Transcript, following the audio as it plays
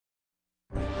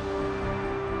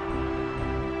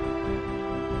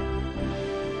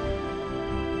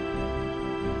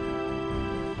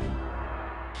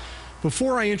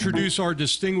Before I introduce our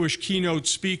distinguished keynote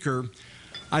speaker,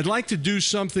 I'd like to do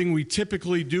something we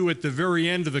typically do at the very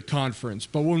end of the conference.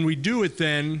 But when we do it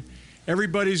then,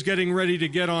 everybody's getting ready to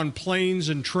get on planes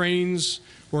and trains.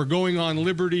 We're going on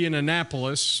Liberty in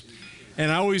Annapolis.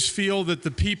 And I always feel that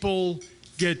the people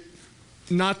get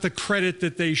not the credit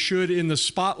that they should in the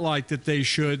spotlight that they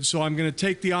should. So I'm going to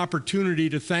take the opportunity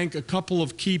to thank a couple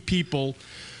of key people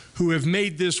who have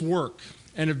made this work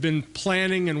and have been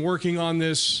planning and working on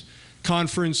this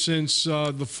conference since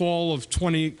the fall of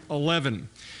 2011.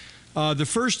 The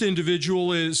first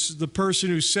individual is the person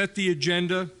who set the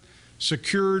agenda,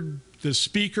 secured the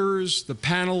speakers, the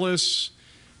panelists,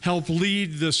 helped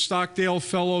lead the Stockdale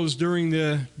Fellows during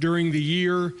the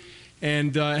year,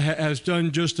 and has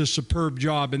done just a superb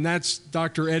job. And that's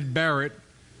Dr. Ed Barrett,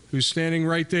 who's standing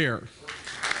right there.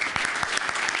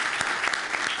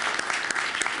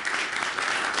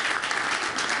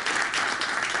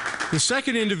 The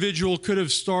second individual could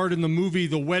have starred in the movie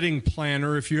The Wedding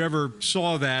Planner, if you ever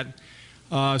saw that.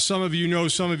 Some of you know,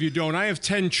 some of you don't. I have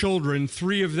 10 children.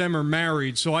 3 of them are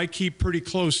married, so I keep pretty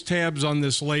close tabs on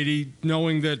this lady,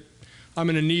 knowing that I'm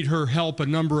going to need her help a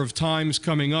number of times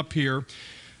coming up here.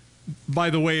 By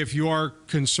the way, if you are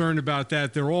concerned about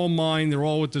that, they're all mine. They're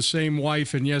all with the same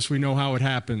wife, and yes, we know how it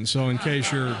happens. So in case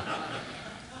you're...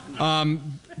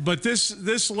 But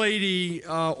this lady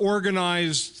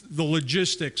organized the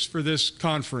logistics for this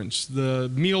conference, the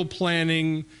meal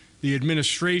planning, the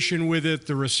administration with it,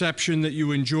 the reception that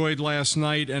you enjoyed last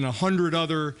night, and 100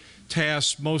 other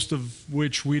tasks, most of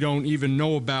which we don't even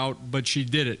know about, but she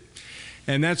did it.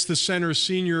 And that's the Center's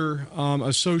senior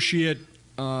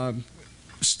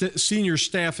senior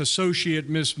staff associate,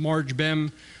 Miss Marge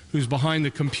Bem, who's behind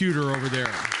the computer over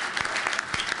there.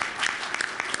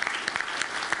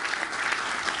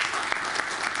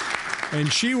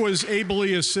 And she was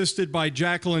ably assisted by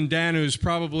Jacqueline Dan, who's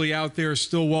probably out there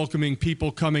still welcoming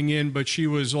people coming in, but she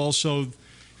was also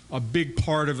a big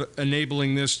part of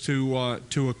enabling this to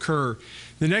occur.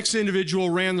 The next individual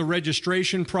ran the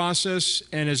registration process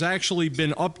and has actually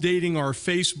been updating our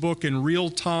Facebook in real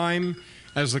time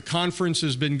as the conference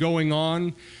has been going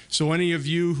on. So any of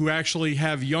you who actually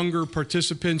have younger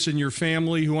participants in your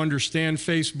family who understand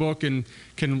Facebook and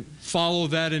can follow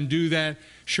that and do that,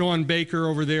 Sean Baker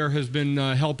over there has been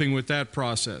helping with that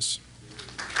process.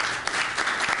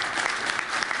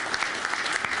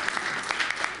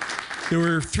 There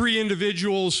were 3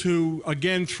 individuals who,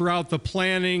 again, throughout the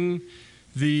planning,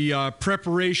 the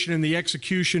preparation, and the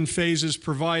execution phases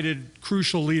provided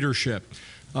crucial leadership.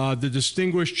 The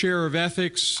Distinguished Chair of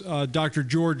Ethics, Dr.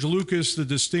 George Lucas, the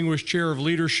Distinguished Chair of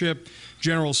Leadership,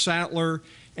 General Sattler,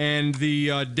 and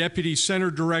the Deputy Center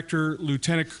Director,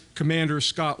 Lieutenant Commander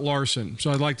Scott Larson.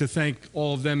 So I'd like to thank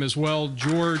all of them as well.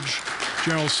 George,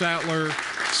 General Sattler,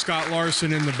 Scott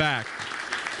Larson in the back.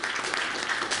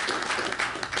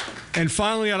 And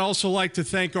finally, I'd also like to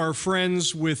thank our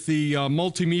friends with the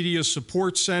Multimedia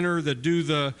Support Center that do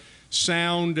the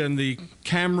sound and the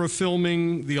camera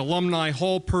filming, the Alumni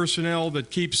Hall personnel that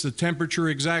keeps the temperature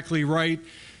exactly right,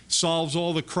 solves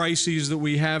all the crises that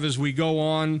we have as we go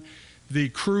on, the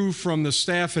crew from the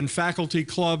Staff and Faculty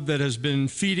Club that has been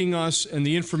feeding us, and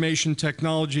the Information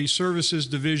Technology Services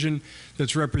Division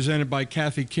that's represented by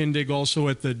Kathy Kindig, also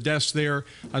at the desk there.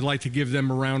 I'd like to give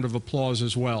them a round of applause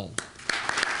as well.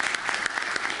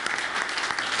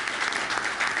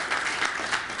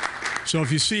 So if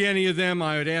you see any of them,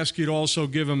 I would ask you to also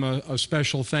give them a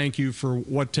special thank you for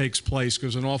what takes place,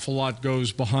 because an awful lot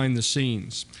goes behind the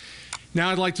scenes. Now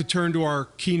I'd like to turn to our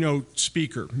keynote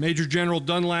speaker. Major General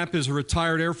Dunlap is a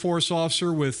retired Air Force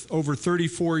officer with over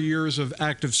 34 years of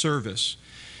active service.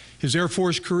 His Air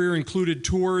Force career included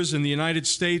tours in the United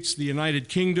States, the United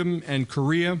Kingdom, and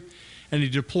Korea, and he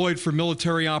deployed for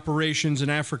military operations in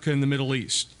Africa and the Middle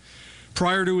East.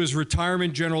 Prior to his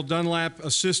retirement, General Dunlap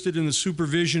assisted in the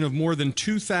supervision of more than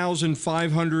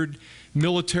 2,500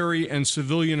 military and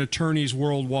civilian attorneys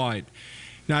worldwide.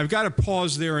 Now, I've got to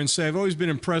pause there and say I've always been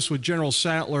impressed with General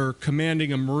Sattler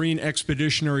commanding a Marine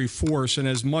Expeditionary Force, and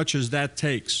as much as that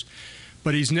takes.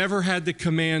 But he's never had to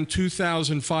command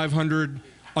 2,500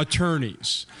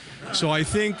 attorneys. So I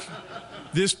think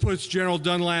this puts General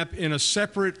Dunlap in a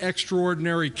separate,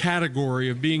 extraordinary category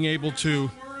of being able to...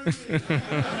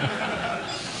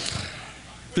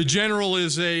 The General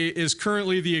is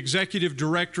currently the Executive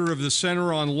Director of the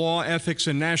Center on Law, Ethics,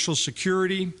 and National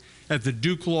Security at the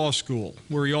Duke Law School,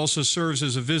 where he also serves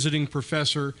as a visiting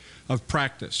professor of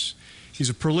practice. He's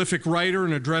a prolific writer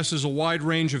and addresses a wide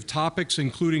range of topics,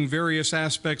 including various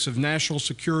aspects of national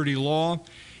security law,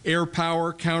 air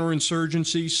power,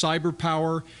 counterinsurgency, cyber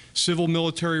power,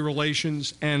 civil-military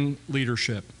relations, and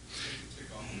leadership.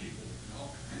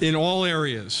 in all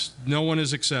areas. No one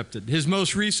is accepted. His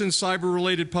most recent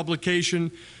cyber-related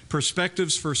publication,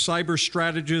 Perspectives for Cyber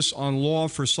Strategists on Law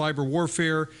for Cyber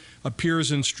Warfare,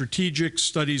 appears in Strategic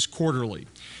Studies Quarterly.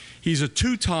 He's a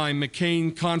two-time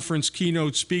McCain Conference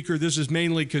keynote speaker. This is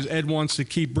mainly because Ed wants to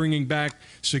keep bringing back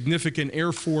significant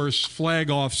Air Force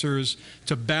flag officers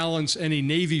to balance any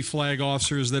Navy flag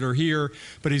officers that are here.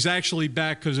 But he's actually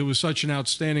back because it was such an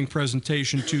outstanding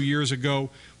presentation 2 years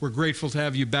ago. We're grateful to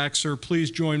have you back, sir.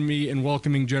 Please join me in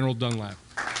welcoming General Dunlap.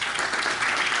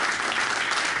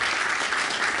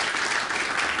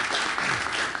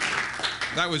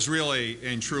 That was really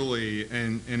and truly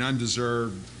an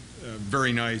undeserved,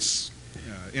 very nice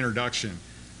introduction.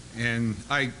 And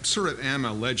I sort of am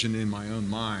a legend in my own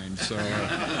mind, so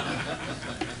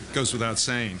it goes without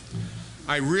saying.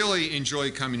 I really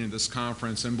enjoy coming to this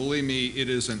conference, and believe me, it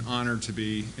is an honor to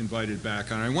be invited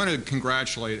back. And I want to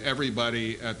congratulate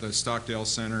everybody at the Stockdale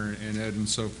Center and Ed and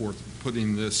so forth for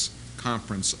putting this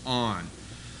conference on,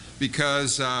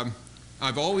 because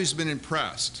I've always been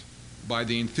impressed by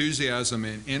the enthusiasm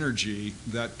and energy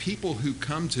that people who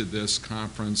come to this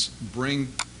conference bring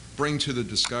to the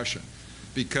discussion.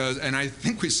 Because, and I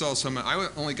think we saw some, I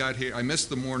only got here, I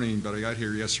missed the morning, but I got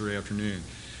here yesterday afternoon.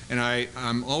 And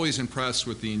I'm always impressed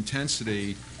with the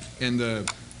intensity and the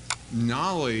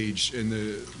knowledge and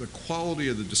the quality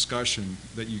of the discussion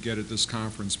that you get at this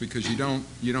conference, because you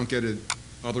don't get it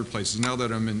other places. Now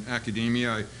that I'm in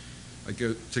academia, I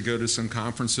go to some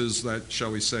conferences that,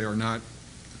 shall we say, are not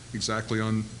exactly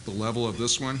on the level of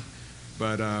this one,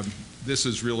 but this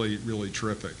is really, really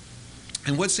terrific.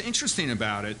 And what's interesting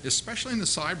about it, especially in the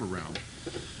cyber realm,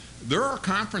 there are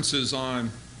conferences on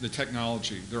the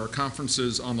technology, there are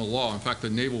conferences on the law. In fact, the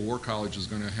Naval War College is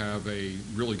going to have a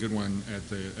really good one at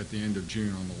the end of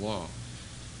June on the law.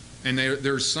 And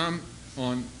there's some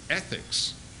on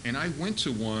ethics, and I went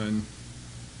to one,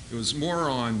 it was more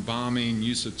on bombing,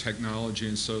 use of technology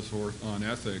and so forth on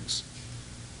ethics.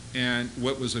 And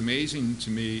what was amazing to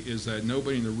me is that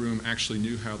nobody in the room actually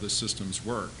knew how the systems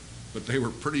work, but they were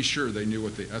pretty sure they knew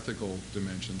what the ethical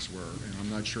dimensions were, and I'm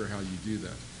not sure how you do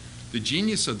that. The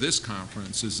genius of this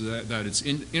conference is that it's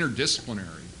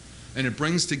interdisciplinary, and it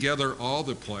brings together all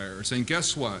the players, and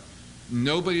guess what?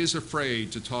 Nobody is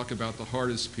afraid to talk about the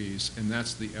hardest piece, and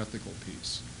that's the ethical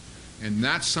piece. And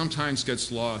that sometimes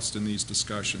gets lost in these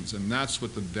discussions, and that's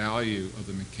what the value of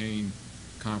the McCain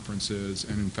Conference is,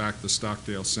 and in fact the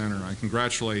Stockdale Center. I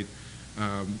congratulate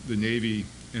the Navy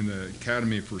and the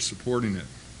Academy for supporting it.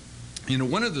 You know,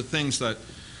 one of the things that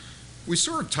we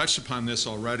sort of touched upon this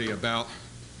already about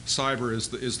cyber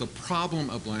is the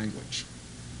problem of language.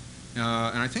 And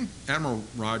I think Admiral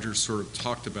Rogers sort of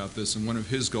talked about this, and one of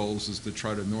his goals is to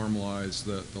try to normalize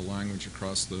the language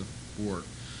across the board.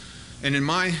 And in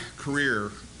my career,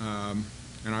 and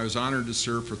I was honored to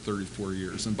serve for 34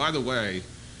 years, and by the way,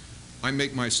 I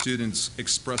make my students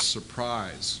express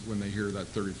surprise when they hear that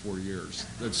 34 years,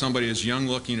 that somebody as young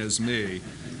looking as me,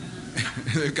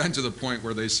 they've gotten to the point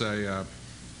where they say,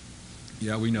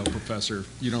 yeah, we know, Professor,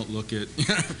 you don't look it,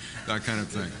 that kind of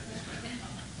thing.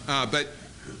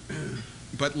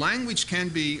 But language can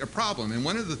be a problem, and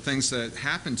one of the things that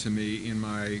happened to me in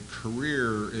my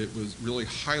career, it was really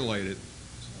highlighted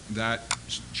that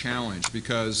challenge,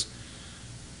 because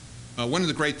one of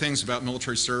the great things about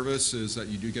military service is that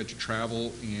you do get to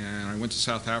travel, and I went to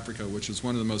South Africa, which is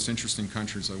one of the most interesting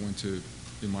countries I went to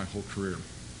in my whole career.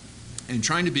 And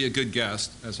trying to be a good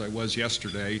guest, as I was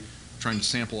yesterday, trying to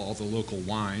sample all the local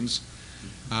wines,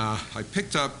 I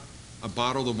picked up a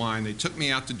bottle of wine. They took me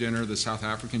out to dinner, the South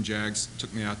African Jags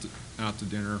took me out to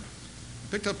dinner. I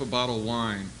picked up a bottle of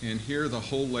wine, and here the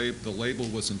label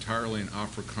was entirely in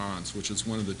Afrikaans, which is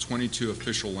one of the 22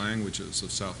 official languages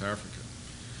of South Africa.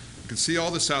 I could see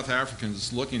all the South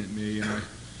Africans looking at me, and I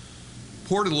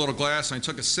poured a little glass, and I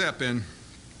took a sip, and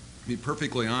to be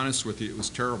perfectly honest with you, it was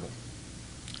terrible.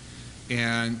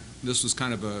 And this was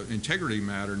kind of an integrity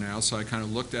matter now, so I kind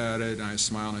of looked at it, and I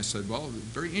smiled, and I said, well,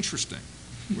 very interesting,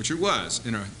 which it was,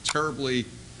 in a terribly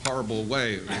horrible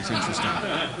way. It was interesting.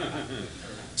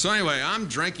 So anyway, I'm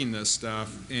drinking this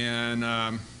stuff,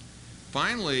 and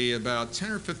finally, about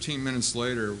 10 or 15 minutes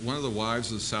later, one of the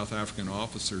wives of the South African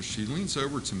officers, she leans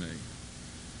over to me,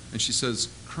 and she says,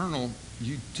 Colonel,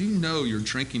 you do know you're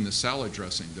drinking the salad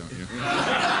dressing, don't you?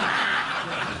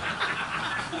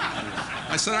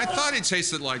 I said, I thought it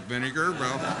tasted like vinegar,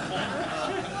 bro.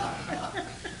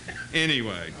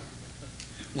 Anyway,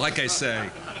 like I say,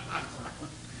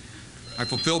 I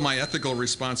fulfilled my ethical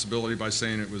responsibility by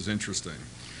saying it was interesting.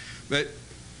 But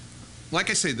like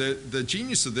I say, the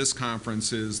genius of this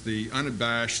conference is the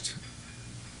unabashed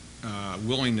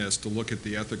willingness to look at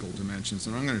the ethical dimensions,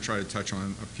 and I'm going to try to touch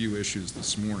on a few issues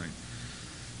this morning.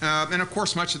 And of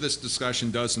course, much of this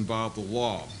discussion does involve the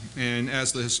law. And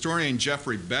as the historian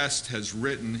Jeffrey Best has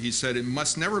written, he said, it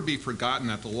must never be forgotten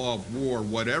that the law of war,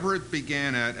 whatever it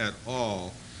began at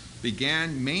all,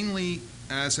 began mainly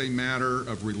as a matter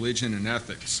of religion and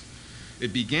ethics.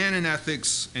 It began in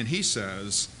ethics, and he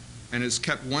says, and has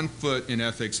kept one foot in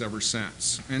ethics ever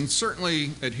since. And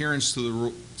certainly adherence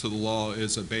to the law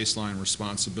is a baseline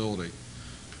responsibility,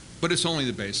 but it's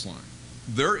only the baseline.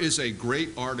 There is a great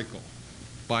article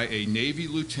by a Navy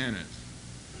lieutenant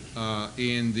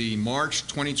in the March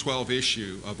 2012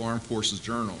 issue of Armed Forces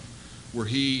Journal, where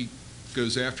he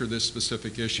goes after this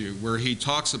specific issue, where he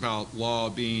talks about law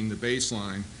being the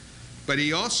baseline, but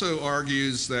he also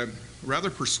argues that, rather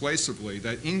persuasively,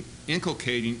 that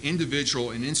inculcating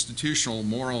individual and institutional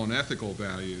moral and ethical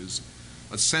values,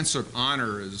 a sense of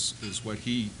honor is what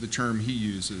the term he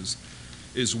uses,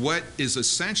 is what is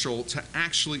essential to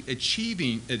actually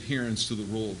achieving adherence to the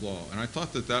rule of law. And I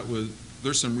thought that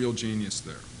there's some real genius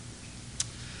there.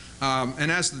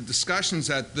 And as the discussions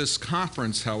at this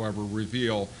conference, however,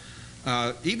 reveal,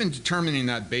 even determining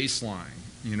that baseline,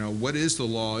 what is the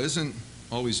law, isn't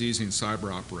always easy in cyber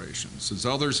operations. As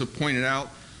others have pointed out,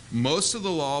 most of the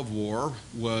law of war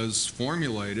was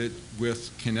formulated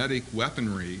with kinetic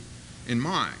weaponry in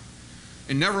mind.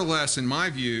 And nevertheless, in my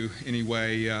view,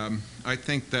 anyway, I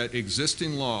think that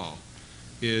existing law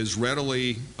is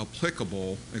readily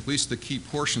applicable, at least the key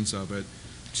portions of it,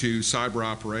 to cyber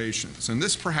operations. And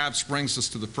this perhaps brings us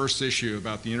to the first issue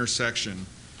about the intersection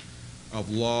of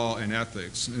law and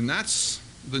ethics. And that's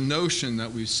the notion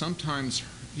that we sometimes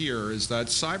hear, is that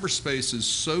cyberspace is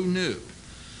so new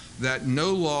that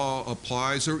no law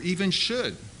applies or even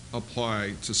should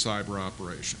apply to cyber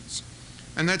operations.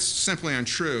 And that's simply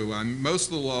untrue. Most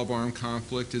of the law of armed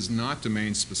conflict is not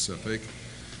domain specific.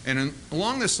 And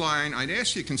along this line, I'd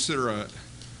ask you to consider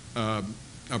a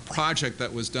project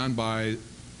that was done by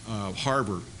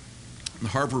Harvard, the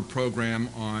Harvard program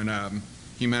on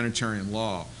humanitarian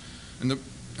law. And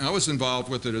I was involved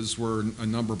with it, as were a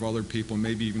number of other people,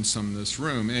 maybe even some in this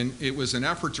room. And it was an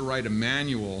effort to write a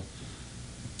manual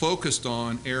focused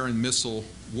on air and missile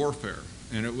warfare.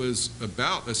 And it was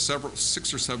about a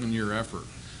 6 or 7 year effort.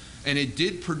 And it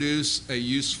did produce a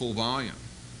useful volume.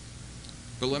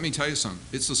 But let me tell you something,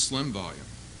 it's a slim volume.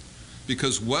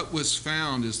 Because what was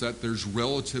found is that there's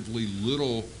relatively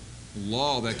little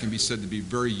law that can be said to be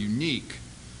very unique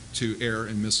to air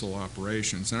and missile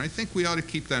operations. And I think we ought to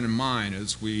keep that in mind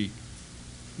as we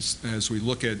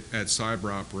look at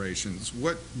cyber operations.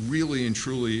 What really and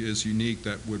truly is unique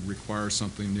that would require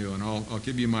something new? And I'll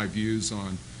give you my views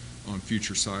on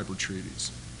future cyber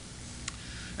treaties.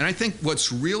 And I think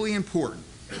what's really important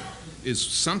is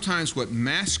sometimes what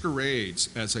masquerades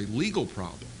as a legal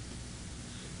problem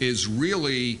is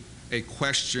really a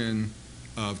question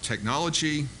of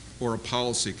technology or a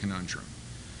policy conundrum.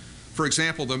 For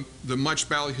example, the much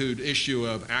ballyhooed issue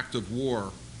of active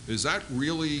war, is that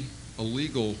really a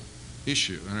legal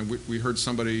issue? And we heard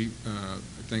somebody, I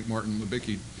think Martin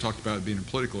Libicki, talked about it being a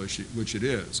political issue, which it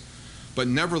is. But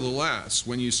nevertheless,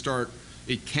 when you start,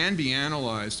 it can be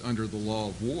analyzed under the law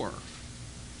of war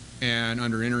and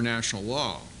under international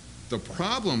law. The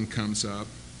problem comes up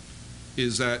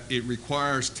is that it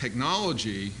requires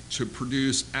technology to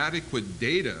produce adequate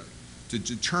data to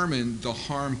determine the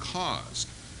harm caused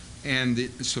and the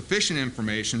sufficient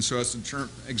information so as to determine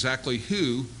exactly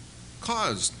who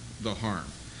caused the harm.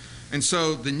 And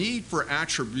so the need for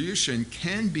attribution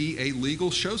can be a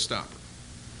legal showstopper.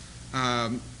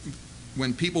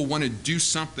 When people want to do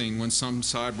something when some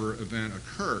cyber event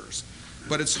occurs.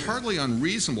 But it's hardly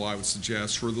unreasonable, I would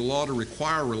suggest, for the law to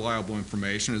require reliable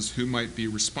information as who might be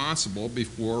responsible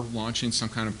before launching some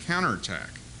kind of counterattack.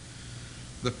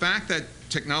 The fact that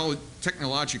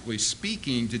technologically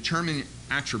speaking, determining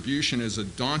attribution is a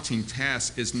daunting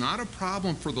task is not a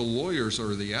problem for the lawyers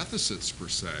or the ethicists per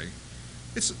se.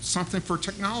 It's something for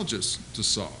technologists to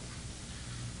solve.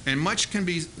 And much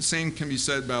same can be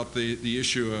said about the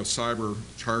issue of cyber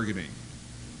targeting.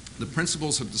 The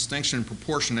principles of distinction and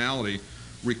proportionality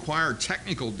require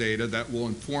technical data that will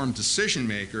inform decision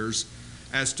makers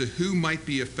as to who might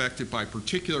be affected by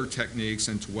particular techniques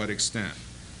and to what extent.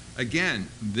 Again,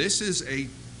 this is a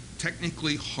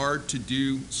technically hard to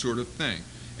do sort of thing.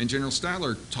 And General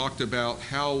Statler talked about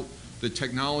how the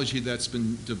technology that's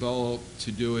been developed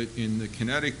to do it in the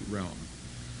kinetic realm.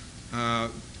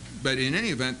 But in any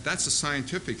event, that's a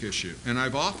scientific issue. And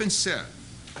I've often said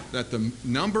that the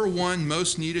number one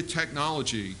most needed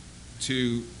technology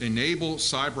to enable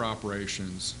cyber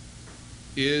operations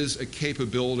is a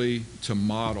capability to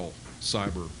model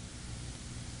cyber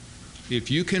If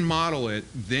you can model it,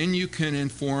 then you can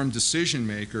inform decision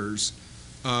makers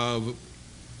of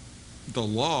the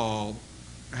law,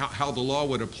 how the law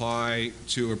would apply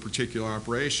to a particular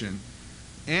operation.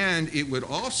 And it would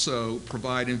also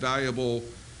provide invaluable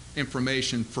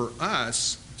information for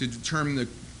us to determine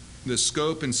the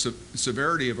scope and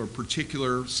severity of a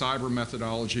particular cyber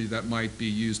methodology that might be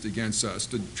used against us,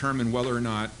 to determine whether or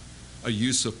not a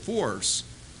use of force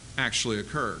actually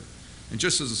occurred. And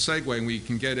just as a segue, and we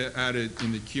can get at it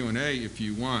in the Q&A if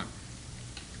you want,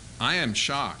 I am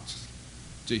shocked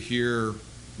to hear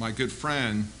my good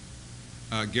friend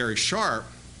Gary Sharp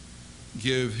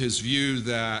give his view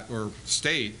that, or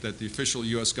state that the official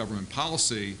U.S. government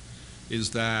policy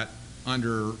is that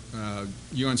under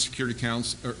UN Security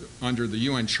Council, under the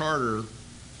UN Charter,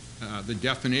 the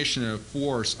definition of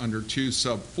force under 2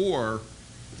 sub 4,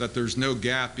 that there's no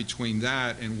gap between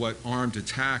that and what armed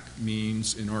attack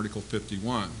means in Article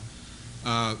 51.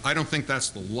 I don't think that's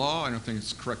the law. I don't think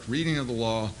it's the correct reading of the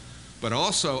law. But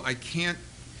also, I can't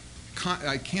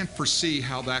foresee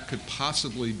how that could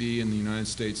possibly be in the United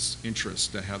States'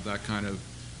 interest to have that kind of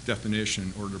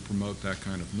definition or to promote that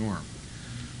kind of norm.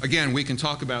 Again, we can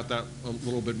talk about that a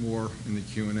little bit more in the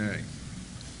Q&A.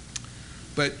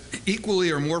 But equally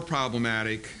or more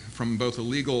problematic from both a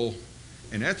legal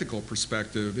and ethical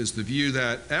perspective is the view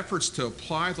that efforts to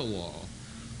apply the law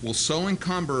will so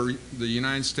encumber the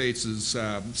United States'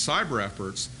 cyber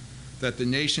efforts that the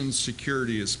nation's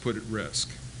security is put at risk.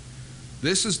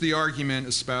 This is the argument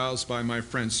espoused by my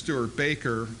friend Stuart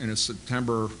Baker in a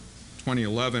September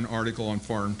 2011 article on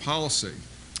foreign policy.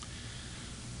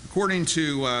 According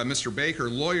to Mr. Baker,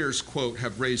 lawyers, quote,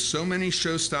 have raised so many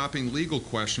show-stopping legal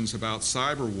questions about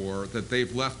cyber war that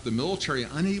they've left the military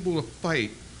unable to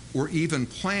fight or even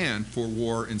plan for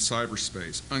war in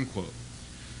cyberspace, unquote.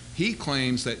 He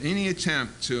claims that any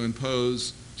attempt to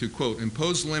quote,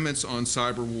 impose limits on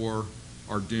cyber war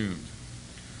are doomed.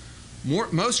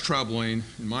 Most troubling,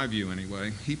 in my view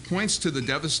anyway, he points to the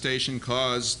devastation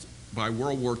caused by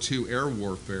World War II air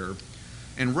warfare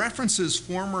and references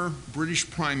former British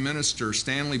Prime Minister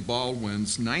Stanley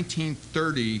Baldwin's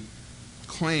 1930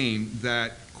 claim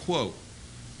that, quote,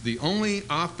 the only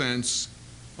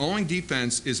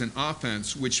defense is an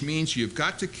offense, which means you've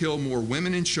got to kill more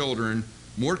women and children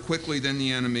more quickly than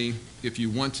the enemy if you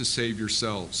want to save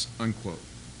yourselves, unquote.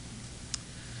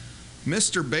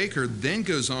 Mr. Baker then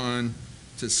goes on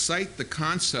to cite the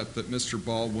concept that Mr.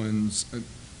 Baldwin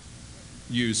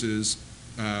uses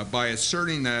by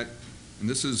asserting that, and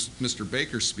this is Mr.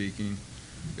 Baker speaking,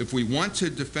 if we want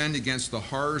to defend against the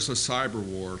horrors of cyber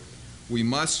war, we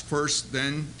must first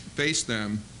then face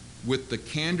them with the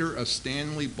candor of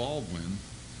Stanley Baldwin,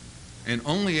 and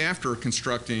only after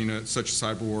constructing such a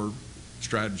cyber war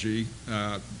strategy,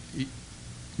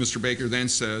 Mr. Baker then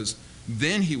says,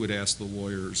 then he would ask the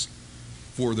lawyers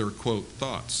for their, quote,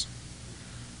 thoughts.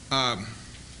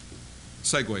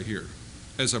 Segue here.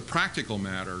 As a practical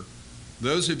matter,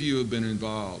 those of you who have been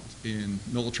involved in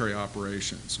military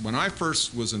operations, when I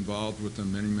first was involved with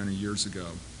them many, many years ago,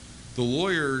 the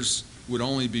lawyers would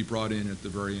only be brought in at the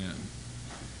very end.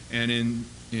 And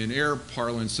in air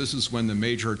parlance, this is when the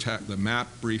major attack, the MAP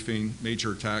briefing, major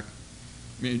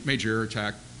air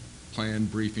attack plan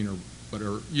briefing, or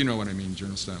whatever, you know what I mean,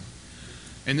 General Stone.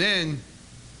 And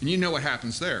you know what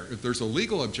happens there. If there's a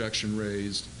legal objection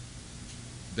raised,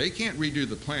 they can't redo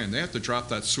the plan. They have to drop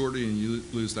that sortie and you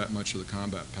lose that much of the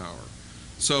combat power.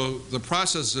 So the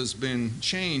process has been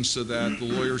changed so that the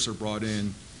lawyers are brought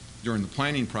in during the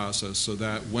planning process so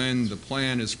that when the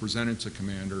plan is presented to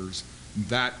commanders,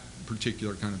 that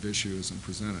particular kind of issue isn't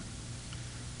presented.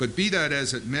 But be that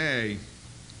as it may,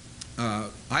 I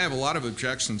have a lot of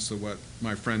objections to what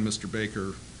my friend Mr.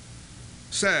 Baker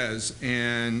says,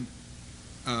 and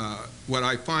what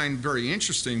I find very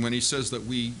interesting when he says that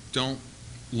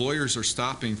lawyers are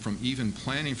stopping from even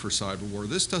planning for cyber war,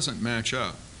 this doesn't match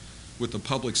up with the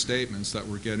public statements that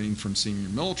we're getting from senior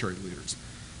military leaders.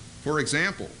 For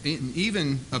example,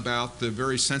 even about the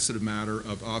very sensitive matter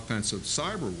of offensive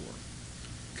cyber war.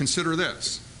 Consider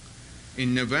this.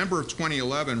 In November of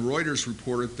 2011, Reuters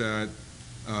reported that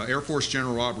Air Force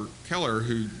General Robert Keller,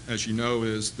 who, as you know,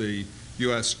 is the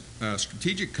U.S.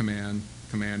 Strategic Command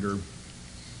commander,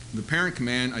 the parent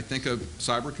command, I think, of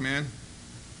Cyber Command,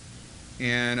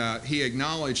 and he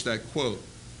acknowledged that, quote,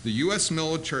 the U.S.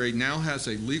 military now has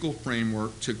a legal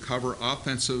framework to cover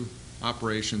offensive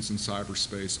operations in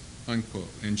cyberspace, unquote.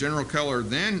 And General Keller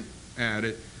then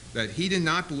added that he did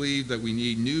not believe that we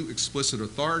need new explicit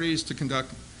authorities to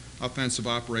conduct offensive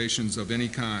operations of any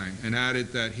kind, and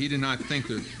added that he did not think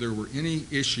that there were any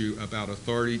issue about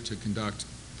authority to conduct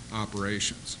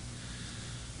operations.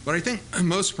 But I think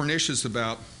most pernicious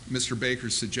about Mr.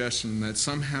 Baker's suggestion that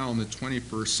somehow in the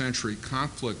 21st century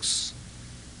conflicts,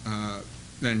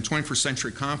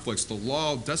 the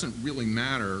law doesn't really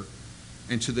matter,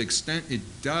 and to the extent it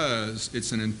does,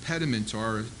 it's an impediment to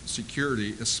our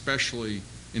security, especially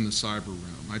in the cyber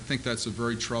realm. I think that's a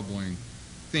very troubling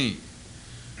theme.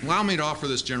 Allow me to offer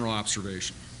this general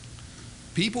observation.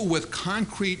 People with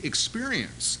concrete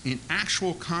experience in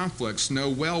actual conflicts know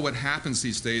well what happens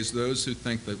these days to those who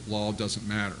think that law doesn't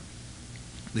matter.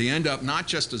 They end up not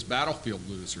just as battlefield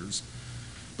losers,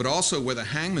 but also with a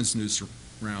hangman's noose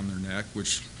around their neck,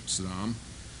 which Saddam,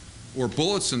 or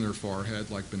bullets in their forehead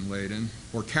like Bin Laden,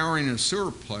 or cowering in a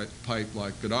sewer pipe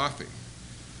like Gaddafi.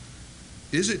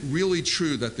 Is it really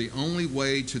true that the only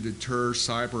way to deter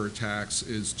cyber attacks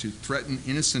is to threaten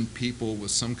innocent people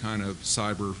with some kind of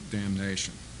cyber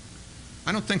damnation?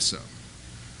 I don't think so.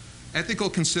 Ethical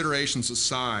considerations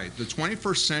aside, the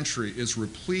 21st century is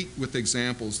replete with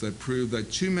examples that prove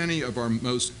that too many of our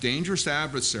most dangerous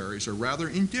adversaries are rather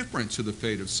indifferent to the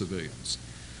fate of civilians,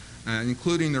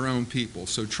 including their own people.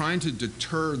 So trying to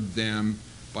deter them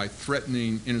by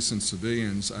threatening innocent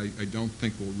civilians, I don't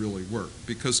think will really work.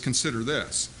 Because consider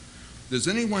this. Does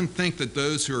anyone think that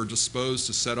those who are disposed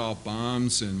to set off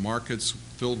bombs in markets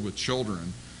filled with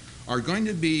children are going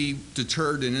to be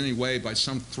deterred in any way by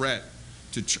some threat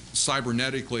to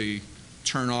cybernetically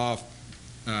turn off,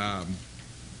 I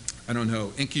don't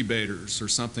know, incubators or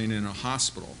something in a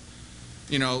hospital?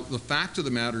 You know, the fact of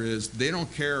the matter is they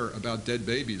don't care about dead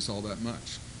babies all that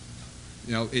much.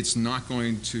 You know, it's not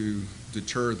going to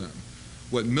deter them.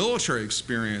 What military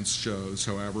experience shows,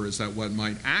 however, is that what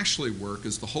might actually work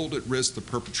is to hold at risk the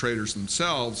perpetrators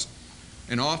themselves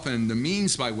and often the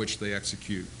means by which they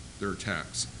execute their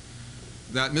attacks.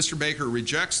 That Mr. Baker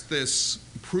rejects this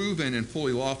proven and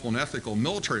fully lawful and ethical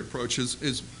military approach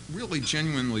is really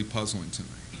genuinely puzzling to me.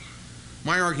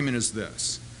 My argument is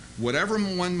this. Whatever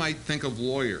one might think of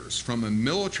lawyers, from a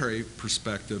military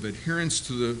perspective, adherence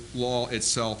to the law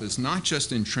itself is not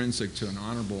just intrinsic to an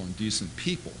honorable and decent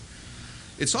people.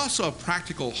 It's also a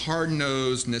practical,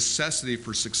 hard-nosed necessity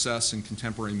for success in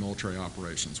contemporary military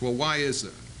operations. Well, why is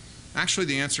that? Actually,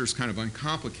 the answer is kind of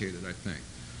uncomplicated, I think.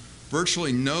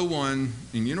 Virtually no one,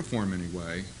 in uniform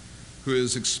anyway, who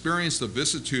has experienced the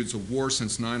vicissitudes of war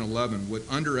since 9/11 would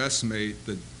underestimate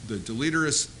the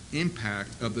deleterious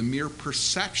impact of the mere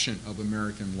perception of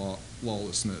American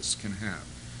lawlessness can have.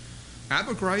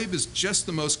 Abu Ghraib is just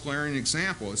the most glaring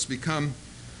example. It's become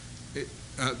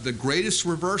the greatest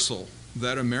reversal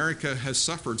that America has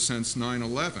suffered since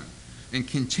 9/11 and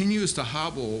continues to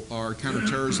hobble our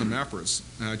counterterrorism efforts.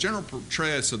 General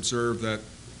Petraeus observed that,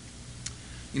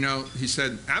 you know, he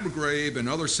said, Abu Ghraib and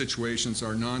other situations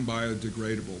are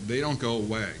non-biodegradable. They don't go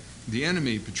away. The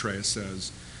enemy, Petraeus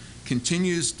says,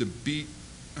 continues to beat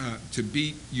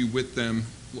you with them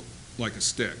like a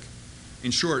stick.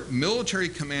 In short, military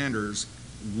commanders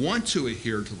want to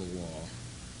adhere to the law,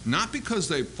 not because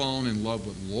they've fallen in love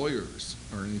with lawyers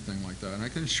or anything like that, and I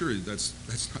can assure you that's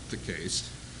not the case,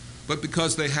 but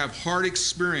because they have hard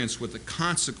experience with the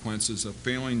consequences of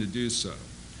failing to do so.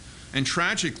 And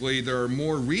tragically, there are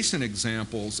more recent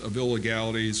examples of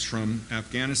illegalities from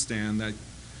Afghanistan that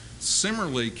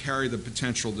similarly carry the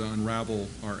potential to unravel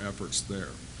our efforts there.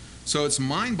 So it's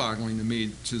mind-boggling to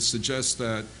me to suggest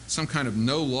that some kind of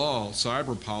no-law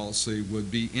cyber policy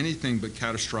would be anything but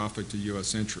catastrophic to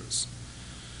U.S. interests.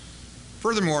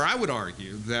 Furthermore, I would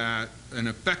argue that an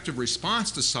effective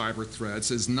response to cyber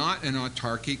threats is not an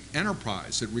autarkic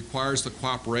enterprise. It requires the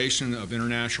cooperation of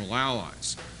international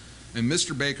allies. And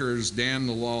Mr. Baker's damn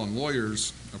the law and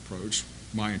lawyers approach,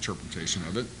 my interpretation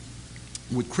of it,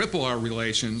 would cripple our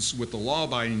relations with the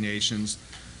law-abiding nations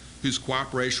whose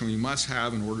cooperation we must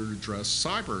have in order to address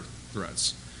cyber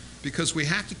threats. Because we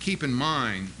have to keep in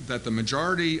mind that the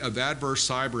majority of adverse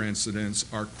cyber incidents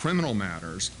are criminal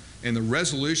matters, and the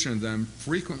resolution of them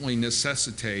frequently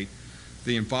necessitate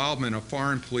the involvement of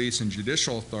foreign police and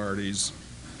judicial authorities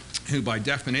who, by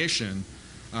definition,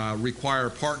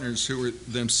 require partners who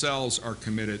themselves are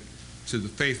committed to the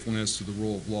faithfulness to the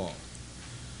rule of law.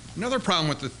 Another problem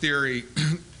with the theory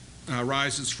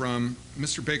arises from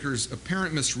Mr. Baker's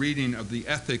apparent misreading of the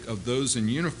ethic of those in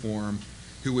uniform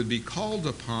who would be called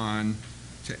upon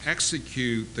to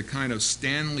execute the kind of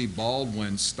Stanley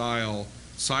Baldwin-style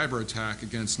cyber attack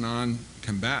against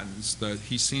non-combatants that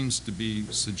he seems to be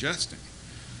suggesting.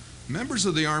 Members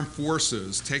of the armed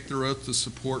forces take their oath to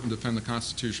support and defend the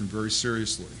Constitution very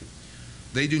seriously.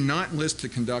 They do not enlist to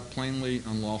conduct plainly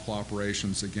unlawful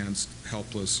operations against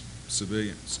helpless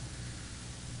civilians.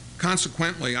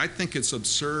 Consequently, I think it's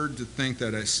absurd to think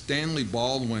that a Stanley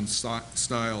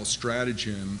Baldwin-style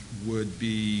stratagem would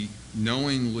be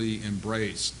knowingly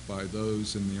embraced by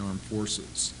those in the armed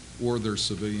forces or their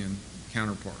civilian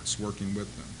counterparts working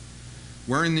with them.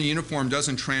 Wearing the uniform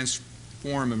doesn't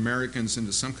transform Americans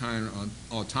into some kind of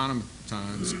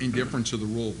automatons indifferent to the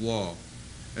rule of law,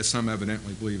 as some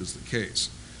evidently believe is the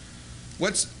case.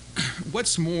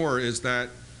 What's more is that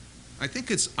I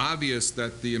think it's obvious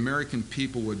that the American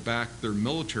people would back their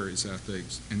military's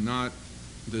ethics and not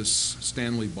this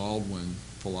Stanley Baldwin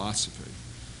philosophy.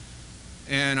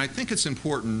 And I think it's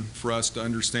important for us to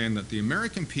understand that the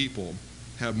American people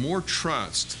have more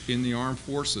trust in the armed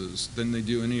forces than they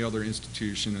do any other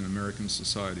institution in American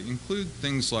society, include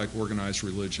things like organized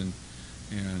religion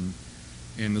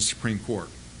and the Supreme Court.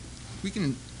 We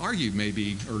can argue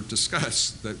maybe or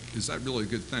discuss that, is that really a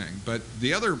good thing? But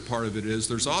the other part of it is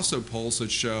there's also polls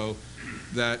that show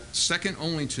that second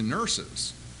only to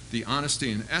nurses, the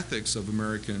honesty and ethics of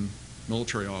American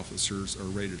military officers are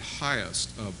rated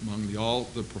highest among all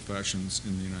the professions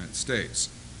in the United States.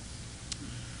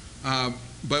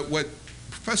 But what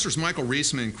Professors Michael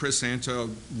Reisman and Chris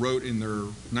Santo wrote in their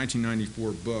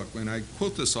 1994 book, and I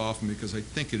quote this often because I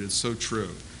think it is so true.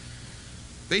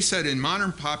 They said, in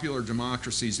modern popular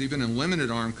democracies, even a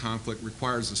limited armed conflict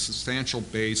requires a substantial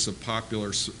base of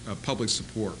public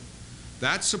support.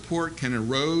 That support can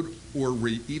erode or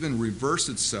even reverse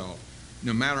itself,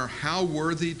 no matter how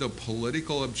worthy the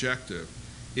political objective,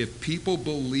 if people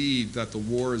believe that the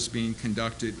war is being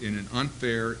conducted in an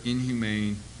unfair,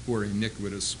 inhumane, or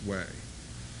iniquitous way.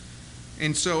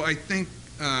 And so I think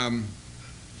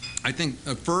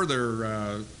a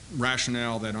further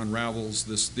rationale that unravels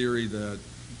this theory that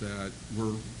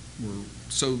we're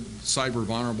so cyber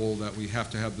vulnerable that we have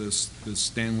to have this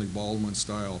Stanley Baldwin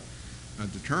style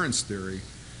deterrence theory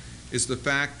is the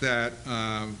fact that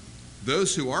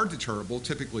those who are deterrable,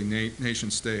 typically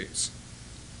nation states,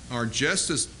 are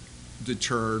just as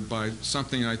deterred by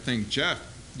something I think, Jeff,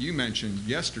 you mentioned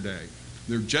yesterday.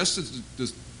 They're just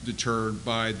as deterred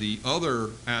by the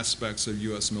other aspects of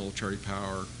U.S. military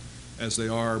power as they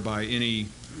are by any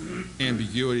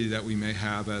ambiguity that we may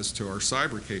have as to our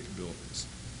cyber capabilities.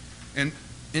 And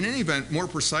in any event, more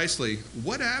precisely,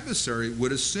 what adversary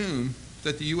would assume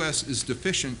that the U.S. is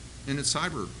deficient in its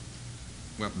cyber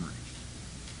weaponry?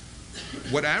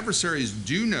 What adversaries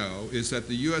do know is that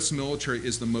the U.S. military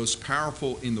is the most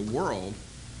powerful in the world,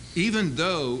 even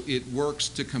though it works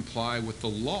to comply with the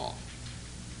law.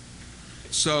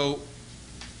 So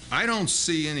I don't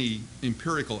see any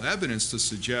empirical evidence to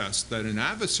suggest that an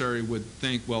adversary would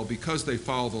think, well, because they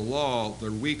follow the law,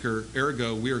 they're weaker,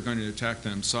 ergo, we are going to attack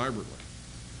them cyberly.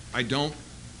 I don't,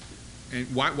 and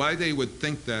why they would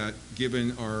think that,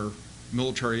 given our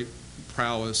military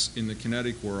prowess in the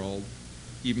kinetic world,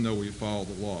 even though we follow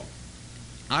the law.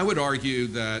 I would argue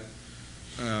that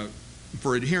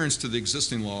for adherence to the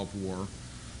existing law of war,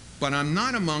 but I'm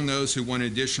not among those who want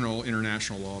additional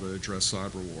international law to address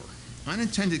cyber war.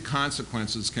 Unintended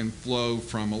consequences can flow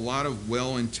from a lot of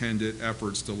well-intended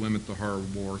efforts to limit the horror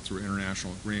of war through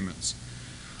international agreements.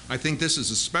 I think this is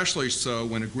especially so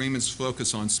when agreements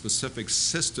focus on specific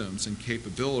systems and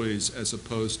capabilities as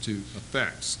opposed to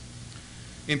effects.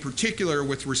 In particular,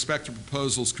 with respect to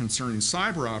proposals concerning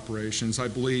cyber operations, I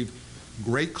believe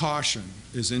great caution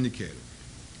is indicated.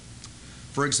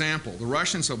 For example, the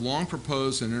Russians have long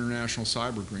proposed an international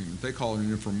cyber agreement. They call it an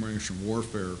information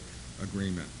warfare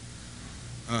agreement.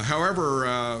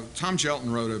 However, Tom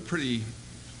Gelton wrote a pretty,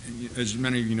 as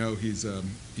many of you know, he's a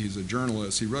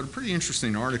journalist. He wrote a pretty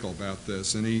interesting article about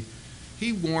this, and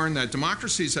he warned that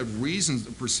democracies have reasons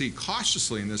to proceed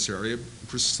cautiously in this area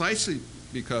precisely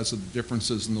because of the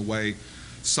differences in the way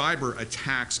cyber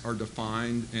attacks are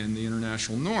defined and the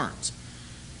international norms.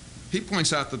 He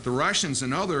points out that the Russians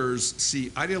and others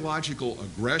see ideological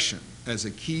aggression as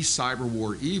a key cyber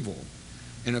war evil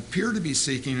and appear to be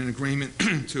seeking an agreement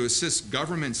to assist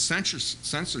government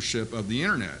censorship of the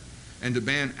internet and to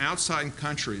ban outside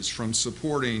countries from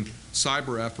supporting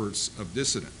cyber efforts of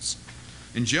dissidents.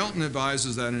 And Gelton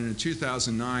advises that in a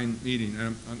 2009 meeting,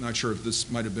 and I'm not sure if this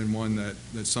might have been one that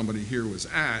somebody here was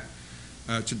at,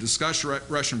 to discuss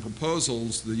Russian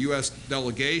proposals, the U.S.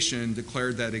 delegation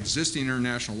declared that existing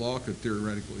international law could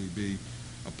theoretically be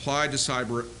applied to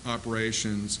cyber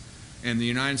operations, and the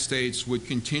United States would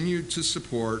continue to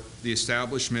support the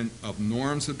establishment of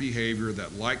norms of behavior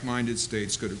that like-minded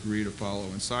states could agree to follow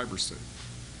in cyberspace.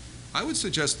 I would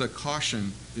suggest that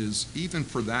caution is, even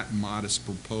for that modest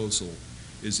proposal,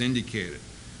 is indicated.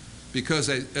 Because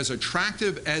as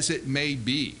attractive as it may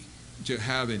be to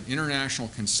have an international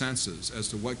consensus as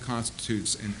to what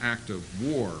constitutes an act of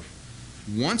war,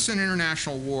 Once an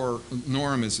international war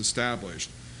norm is established,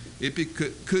 it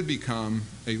could become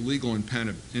a legal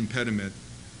impediment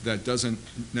that doesn't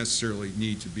necessarily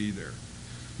need to be there.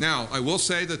 Now, I will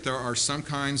say that there are some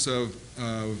kinds of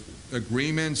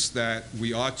agreements that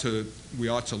we ought to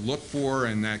look for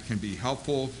and that can be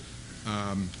helpful.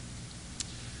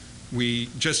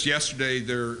 Just yesterday,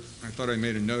 I thought I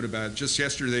made a note about it. Just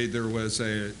yesterday, there was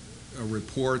a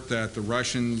report that the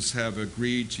Russians have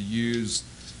agreed to use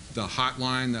the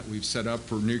hotline that we've set up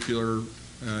for nuclear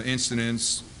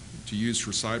incidents to use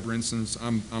for cyber incidents.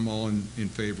 I'm all in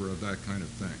favor of that kind of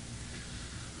thing.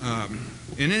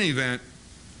 In any event,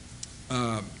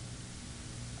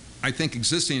 I think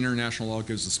existing international law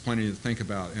gives us plenty to think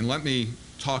about. And let me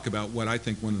talk about what I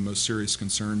think one of the most serious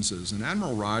concerns is. And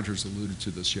Admiral Rogers alluded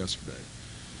to this yesterday.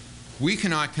 We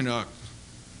cannot conduct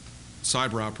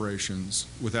cyber operations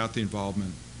without the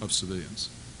involvement of civilians.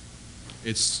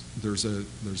 There's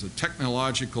a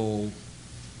technological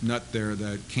nut there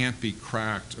that can't be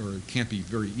cracked, or it can't be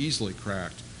very easily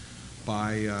cracked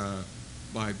by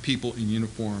people in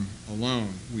uniform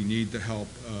alone. We need the help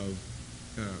of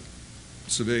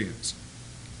civilians.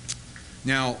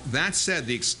 Now, that said,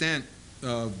 the extent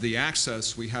of the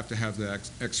access, we have to have the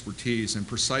expertise, and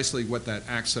precisely what that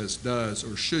access does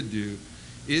or should do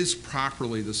is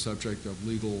properly the subject of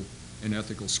legal and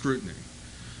ethical scrutiny.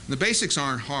 And the basics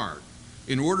aren't hard.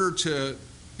 In order to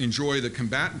enjoy the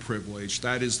combatant privilege,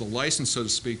 that is the license, so to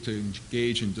speak, to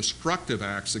engage in destructive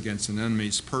acts against an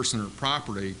enemy's person or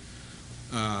property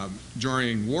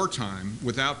during wartime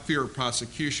without fear of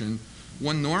prosecution,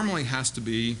 one normally has to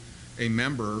be a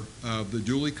member of the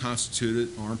duly constituted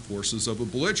armed forces of a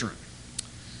belligerent.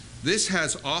 This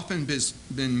has often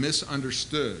been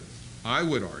misunderstood, I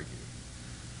would argue,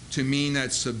 to mean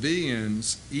that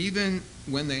civilians, even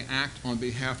when they act on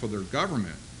behalf of their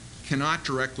government, cannot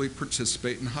directly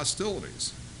participate in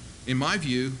hostilities. In my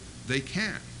view, they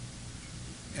can.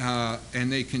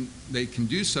 And they can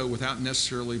do so without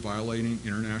necessarily violating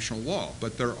international law.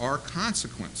 But there are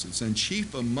consequences, and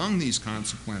chief among these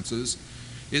consequences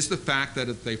is the fact that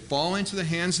if they fall into the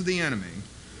hands of the enemy,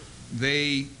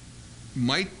 they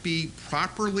might be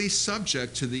properly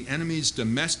subject to the enemy's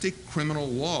domestic criminal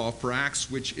law for acts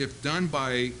which, if done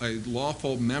by a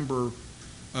lawful member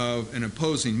of an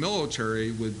opposing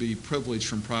military, would be privileged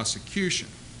from prosecution.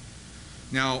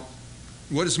 Now,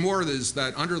 what is more is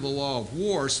that under the law of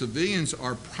war, civilians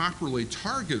are properly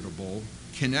targetable,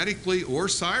 kinetically or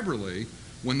cyberly,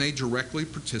 when they directly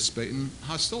participate in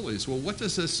hostilities. Well, what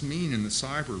does this mean in the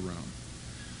cyber realm?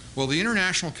 Well, the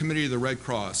International Committee of the Red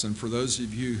Cross, and for those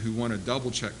of you who want to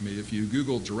double-check me, if you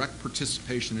Google direct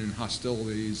participation in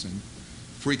hostilities and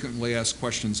frequently asked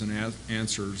questions and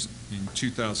answers in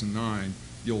 2009,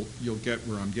 you'll get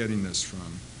where I'm getting this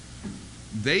from.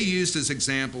 They used as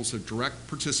examples of direct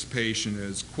participation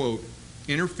as, quote,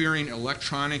 interfering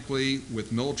electronically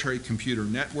with military computer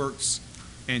networks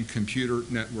and computer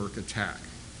network attack,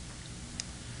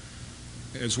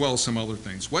 as well as some other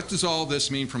things. What does all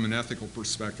this mean from an ethical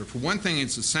perspective? For one thing,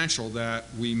 it's essential that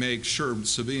we make sure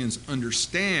civilians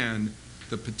understand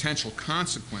the potential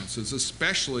consequences,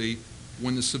 especially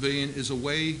when the civilian is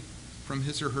away from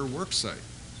his or her work site.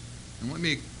 And let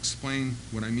me explain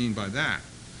what I mean by that.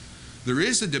 There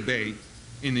is a debate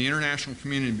in the international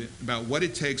community about what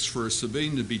it takes for a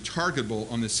civilian to be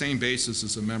targetable on the same basis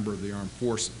as a member of the armed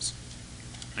forces.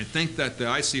 I think that the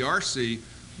ICRC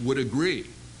would agree,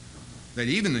 that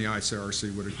even the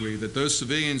ICRC would agree, that those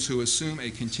civilians who assume a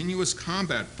continuous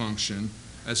combat function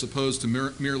as opposed to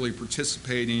merely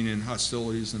participating in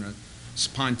hostilities in a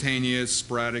spontaneous,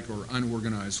 sporadic, or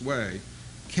unorganized way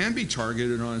can be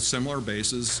targeted on a similar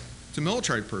basis to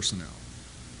military personnel.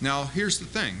 Now, here's the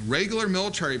thing. Regular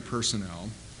military personnel,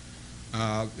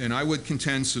 and I would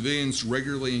contend civilians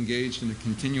regularly engaged in a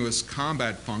continuous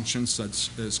combat function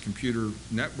such as computer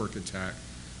network attack,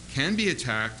 can be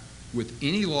attacked with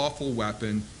any lawful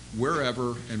weapon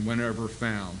wherever and whenever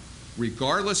found,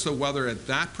 regardless of whether at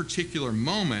that particular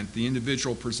moment the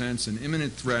individual presents an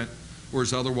imminent threat or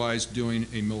is otherwise doing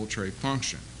a military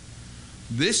function.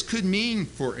 This could mean,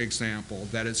 for example,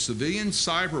 that a civilian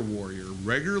cyber warrior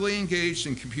regularly engaged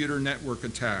in computer network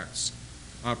attacks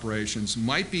operations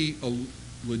might be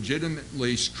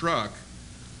legitimately struck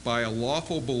by a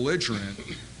lawful belligerent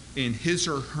in his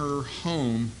or her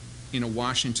home in a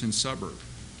Washington suburb.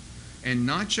 And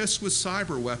not just with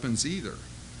cyber weapons either.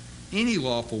 Any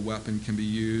lawful weapon can be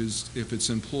used if it's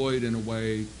employed in a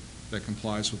way that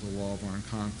complies with the law of armed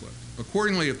conflict.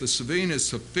 Accordingly, if the civilian is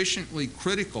sufficiently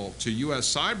critical to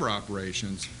U.S. cyber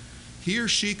operations, he or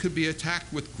she could be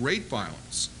attacked with great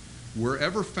violence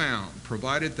wherever found,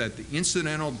 provided that the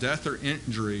incidental death or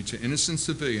injury to innocent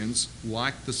civilians,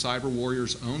 like the cyber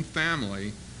warrior's own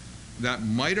family, that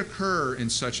might occur in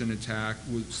such an attack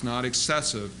was not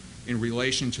excessive in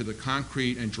relation to the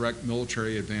concrete and direct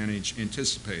military advantage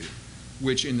anticipated,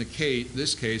 which in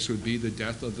this case would be the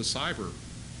death of the cyber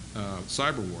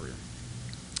warrior.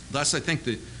 Thus, I think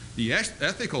that the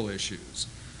ethical issues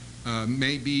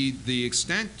may be the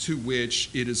extent to which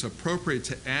it is appropriate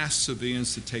to ask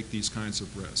civilians to take these kinds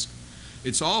of risks.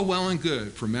 It's all well and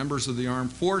good for members of the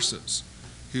armed forces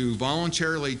who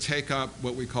voluntarily take up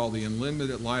what we call the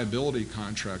unlimited liability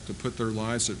contract to put their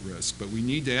lives at risk, but we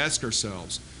need to ask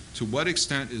ourselves, to what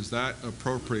extent is that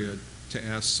appropriate to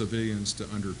ask civilians to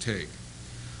undertake?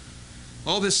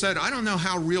 All this said, I don't know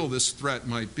how real this threat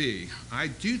might be. I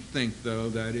do think, though,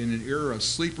 that in an era of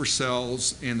sleeper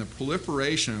cells and the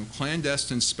proliferation of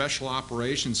clandestine special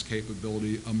operations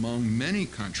capability among many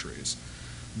countries,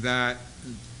 that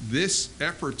this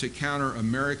effort to counter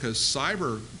America's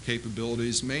cyber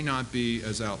capabilities may not be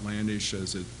as outlandish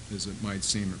as it might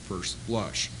seem at first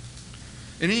blush.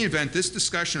 In any event, this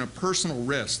discussion of personal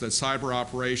risk that cyber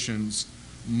operations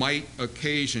might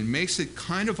occasion makes it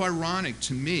kind of ironic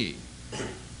to me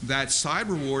that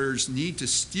cyber warriors need to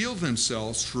steel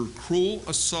themselves for cruel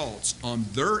assaults on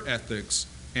their ethics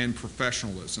and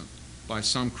professionalism by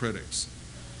some critics.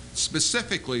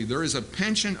 Specifically, there is a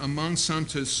penchant among some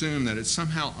to assume that it's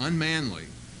somehow unmanly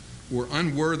or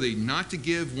unworthy not to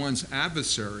give one's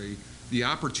adversary the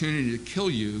opportunity to kill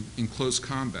you in close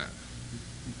combat.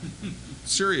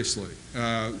 Seriously.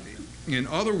 In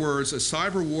other words, a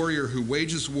cyber warrior who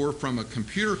wages war from a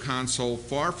computer console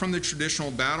far from the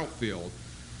traditional battlefield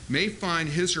may find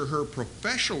his or her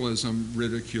professionalism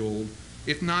ridiculed,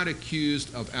 if not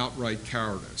accused of outright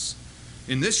cowardice.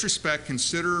 In this respect,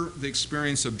 consider the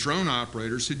experience of drone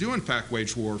operators who do in fact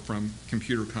wage war from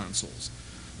computer consoles.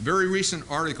 A very recent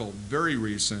article, very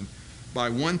recent, by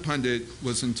one pundit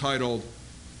was entitled,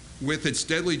 "With its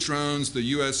deadly drones, the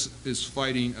U.S. is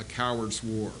fighting a coward's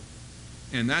war."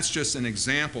 And that's just an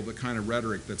example of the kind of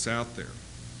rhetoric that's out there.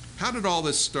 How did all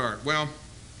this start? Well,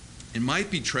 it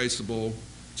might be traceable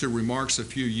to remarks a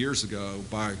few years ago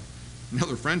by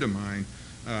another friend of mine,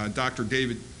 Dr.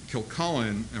 David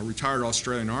Kilcullen, a retired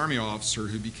Australian Army officer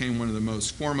who became one of the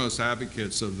most foremost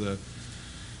advocates of the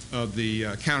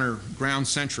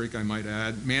counter-ground-centric, I might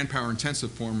add,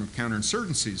 manpower-intensive form of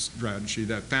counterinsurgency strategy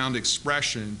that found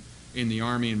expression in the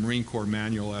Army and Marine Corps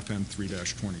Manual FM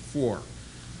 3-24.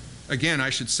 Again, I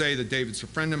should say that David's a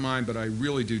friend of mine, but I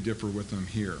really do differ with him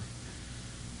here.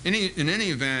 In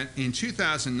any event, in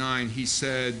 2009, he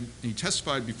said, he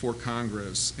testified before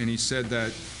Congress, and he said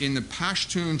that in the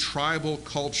Pashtun tribal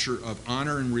culture of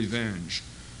honor and revenge,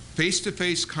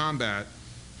 face-to-face combat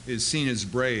is seen as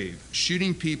brave.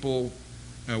 Shooting people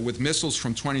with missiles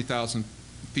from 20,000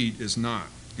 feet is not.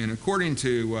 And according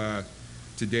to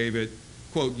David,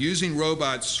 quote, "Using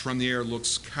robots from the air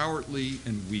looks cowardly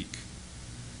and weak."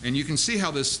 And you can see how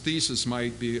this thesis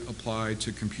might be applied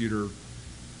to computer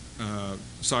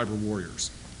cyber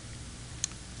warriors.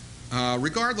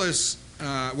 Regardless,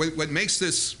 what makes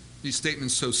these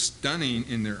statements so stunning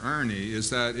in their irony is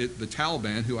that the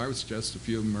Taliban, who I would suggest a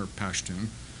few of them are Pashtun,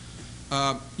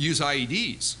 use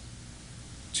IEDs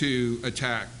to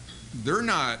attack. They're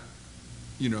not,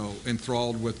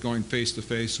 enthralled with going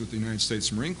face-to-face with the United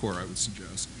States Marine Corps, I would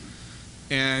suggest.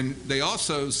 And they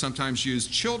also sometimes use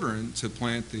children to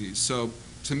plant these. So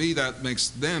to me, that makes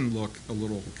them look a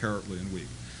little cowardly and weak.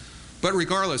 But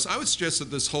regardless, I would suggest that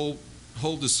this whole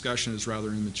discussion is rather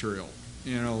immaterial.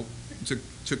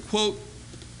 To quote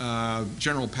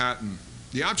General Patton,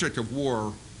 the object of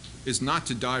war is not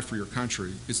to die for your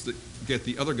country, it's to get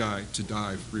the other guy to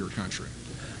die for your country.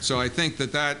 So I think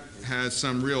that has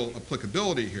some real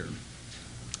applicability here.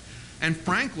 And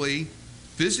frankly,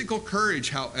 physical courage,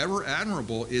 however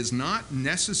admirable, is not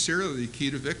necessarily the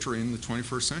key to victory in the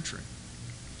 21st century.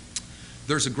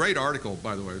 There's a great article,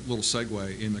 by the way, a little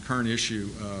segue, in the current issue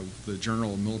of the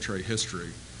Journal of Military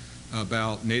History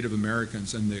about Native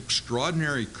Americans and the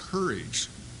extraordinary courage,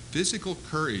 physical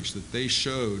courage that they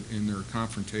showed in their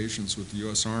confrontations with the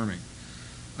U.S. Army.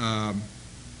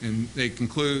 And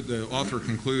the author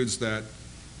concludes that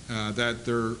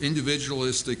their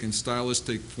individualistic and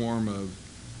stylistic form of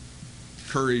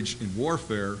courage in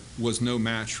warfare was no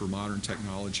match for modern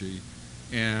technology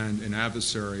and an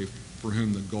adversary for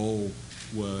whom the goal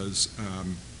was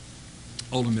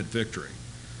ultimate victory.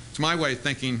 To my way of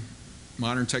thinking,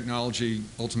 modern technology,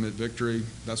 ultimate victory,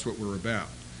 that's what we're about.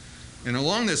 And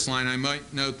along this line, I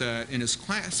might note that in his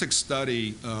classic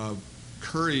study of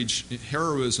courage,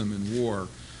 heroism in war,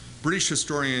 British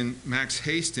historian Max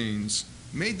Hastings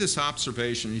made this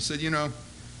observation. He said, you know,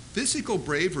 physical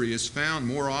bravery is found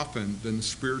more often than the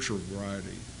spiritual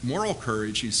variety. Moral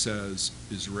courage, he says,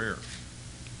 is rare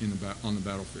on the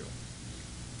battlefield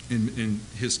in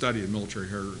his study of military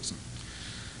heroism.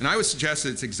 And I would suggest that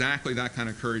it's exactly that kind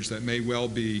of courage that may well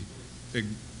be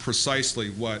precisely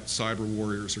what cyber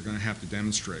warriors are going to have to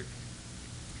demonstrate.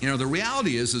 You know, the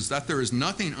reality is that there is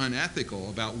nothing unethical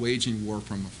about waging war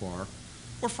from afar,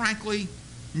 or frankly,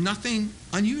 nothing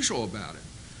unusual about it.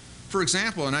 For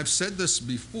example, and I've said this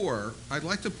before, I'd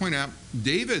like to point out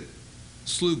David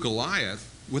slew Goliath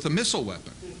with a missile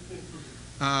weapon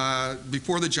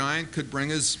before the giant could bring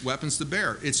his weapons to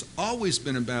bear. It's always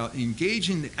been about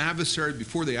engaging the adversary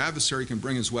before the adversary can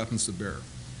bring his weapons to bear.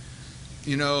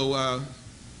 You know,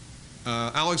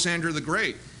 Alexander the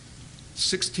Great,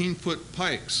 16-foot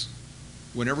pikes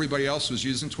when everybody else was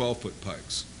using 12-foot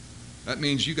pikes. That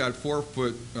means you got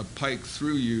 4-foot pike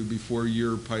through you before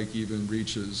your pike even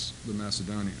reaches the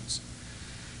Macedonians.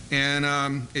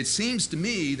 And it seems to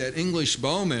me that English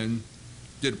bowmen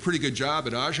did a pretty good job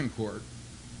at Agincourt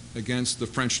against the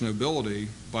French nobility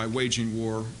by waging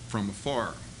war from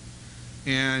afar.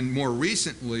 And more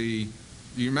recently,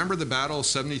 do you remember the Battle of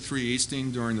 73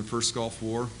 Easting during the First Gulf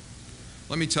War?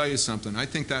 Let me tell you something. I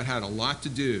think that had a lot to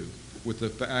do with the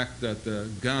fact that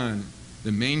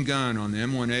the main gun on the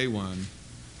M1A1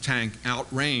 tank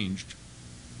outranged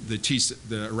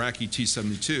the Iraqi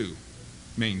T-72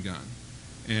 main gun.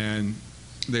 And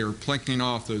they were plinking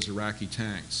off those Iraqi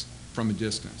tanks from a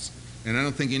distance. And I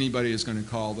don't think anybody is going to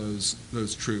call those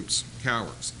troops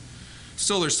cowards.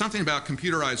 Still, there's something about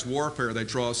computerized warfare that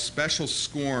draws special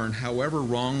scorn, however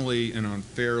wrongly and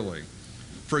unfairly.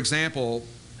 For example,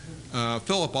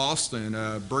 Philip Alston,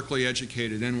 a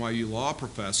Berkeley-educated NYU law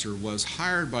professor, was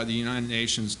hired by the United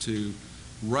Nations to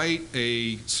write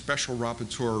a special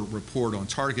rapporteur report on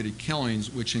targeted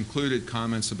killings, which included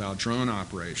comments about drone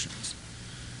operations.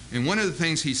 And one of the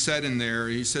things he said in there,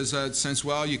 he says that since,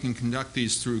 well, you can conduct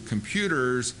these through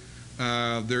computers,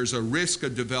 there's a risk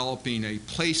of developing a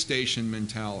PlayStation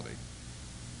mentality.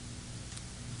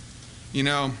 You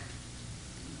know,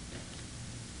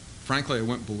 frankly, I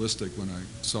went ballistic when I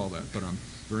saw that, but I'm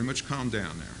very much calmed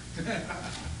down there.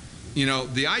 You know,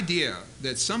 the idea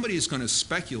that somebody is going to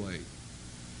speculate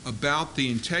about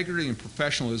the integrity and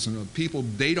professionalism of people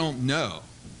they don't know,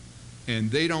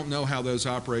 and they don't know how those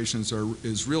operations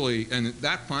is really, and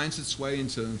that finds its way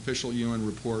into an official UN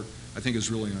report, I think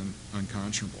is really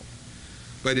unconscionable.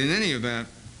 But in any event,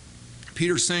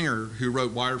 Peter Singer, who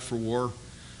wrote Wired for War,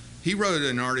 he wrote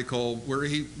an article where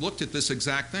he looked at this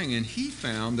exact thing, and he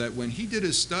found that when he did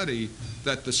his study,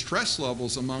 that the stress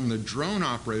levels among the drone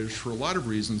operators, for a lot of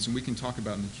reasons, and we can talk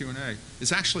about in the Q&A,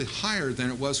 is actually higher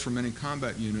than it was for many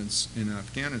combat units in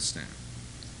Afghanistan.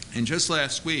 And just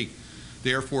last week, the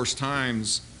Air Force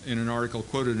Times, in an article,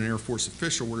 quoted an Air Force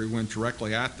official where he went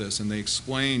directly at this, and they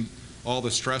explained all the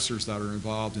stressors that are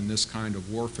involved in this kind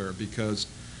of warfare, because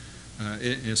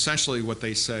essentially what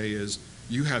they say is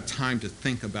you have time to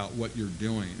think about what you're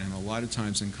doing, and a lot of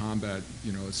times in combat,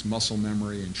 you know, it's muscle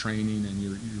memory and training, and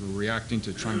you're reacting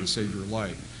to trying to save your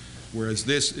life. Whereas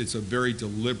this, it's a very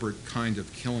deliberate kind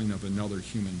of killing of another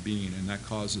human being, and that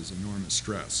causes enormous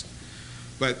stress.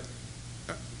 But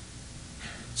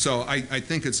so I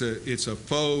think it's a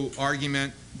faux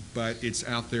argument, but it's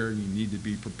out there, and you need to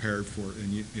be prepared for it,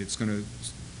 and it's going to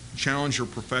challenge your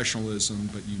professionalism,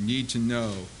 but you need to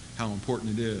know how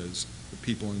important it is, the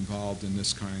people involved in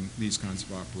these kinds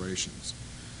of operations.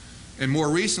 And more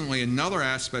recently, another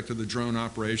aspect of the drone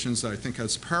operations that I think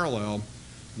has parallel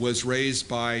was raised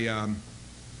by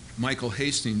Michael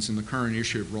Hastings in the current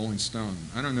issue of Rolling Stone.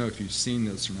 I don't know if you've seen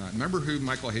this or not. Remember who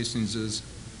Michael Hastings is?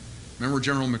 Remember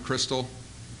General McChrystal?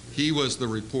 He was the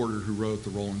reporter who wrote the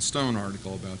Rolling Stone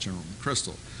article about General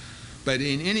McChrystal. But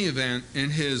in any event, in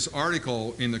his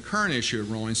article in the current issue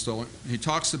of Rolling Stone, he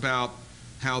talks about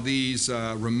how these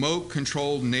remote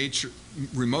control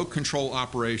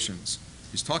operations,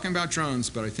 he's talking about drones,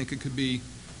 but I think it could be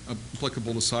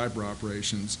applicable to cyber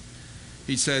operations.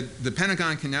 He said, the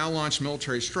Pentagon can now launch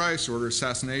military strikes or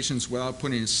assassinations without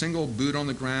putting a single boot on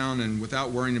the ground and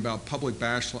without worrying about public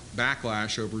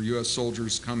backlash over U.S.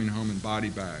 soldiers coming home in body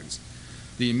bags.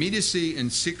 The immediacy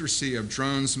and secrecy of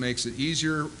drones makes it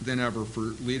easier than ever for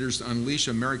leaders to unleash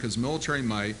America's military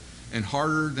might and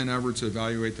harder than ever to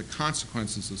evaluate the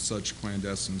consequences of such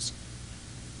clandestine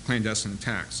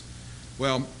attacks.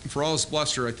 Well, for all his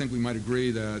bluster, I think we might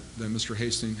agree that Mr.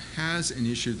 Hastings has an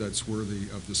issue that's worthy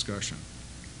of discussion.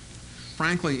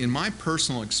 Frankly, in my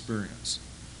personal experience,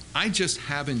 I just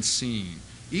haven't seen,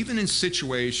 even in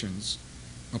situations,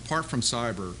 apart from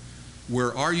cyber,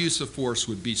 where our use of force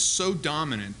would be so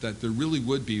dominant that there really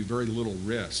would be very little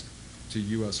risk to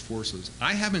U.S. forces.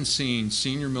 I haven't seen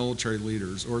senior military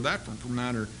leaders, or that for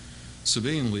matter,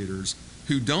 civilian leaders,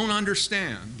 who don't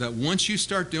understand that once you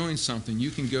start doing something,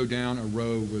 you can go down a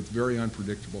road with very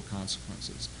unpredictable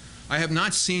consequences. I have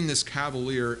not seen this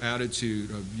cavalier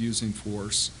attitude of using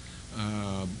force,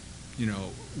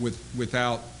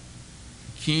 without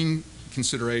keen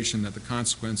consideration that the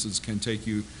consequences can take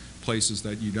you places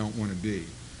that you don't want to be.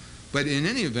 But in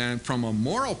any event, from a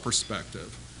moral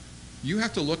perspective, you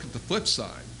have to look at the flip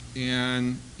side.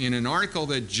 And in an article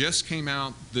that just came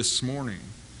out this morning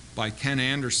by Ken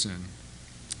Anderson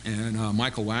and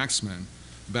Michael Waxman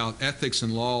about ethics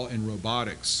and law in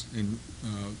robotics in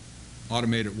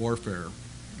automated warfare,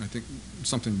 I think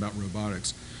something about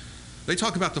robotics, they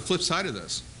talk about the flip side of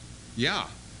this. Yeah,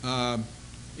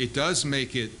 it does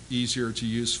make it easier to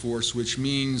use force, which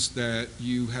means that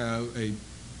you have a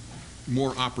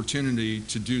more opportunity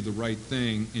to do the right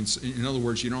thing. In other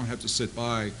words, you don't have to sit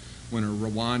by when a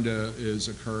Rwanda is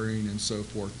occurring and so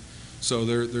forth. So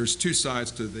there's two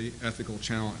sides to the ethical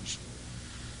challenge.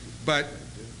 But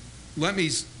let me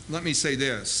say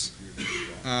this.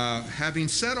 Having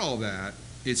said all that,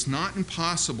 it's not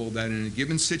impossible that in a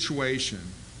given situation,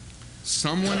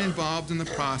 someone involved in the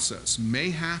process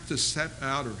may have to step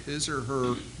out of his or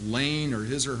her lane or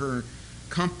his or her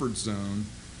comfort zone,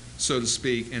 so to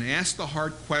speak, and ask the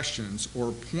hard questions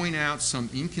or point out some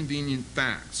inconvenient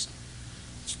facts.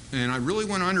 And I really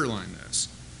want to underline this.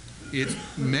 It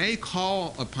may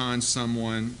call upon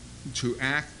someone to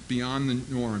act beyond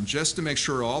the norm just to make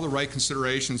sure all the right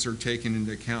considerations are taken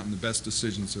into account and the best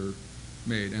decisions are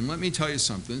made. And let me tell you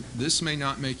something, this may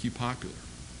not make you popular.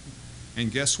 And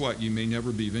guess what? You may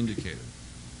never be vindicated.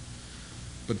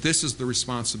 But this is the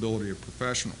responsibility of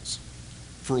professionals.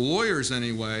 For lawyers,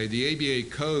 anyway, the ABA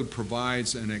code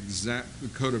provides an exact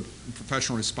code of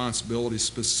professional responsibility,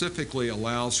 specifically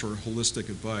allows for holistic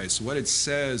advice. What it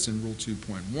says in Rule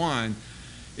 2.1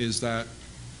 is that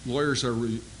lawyers are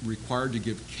required to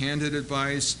give candid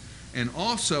advice, and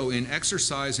also in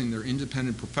exercising their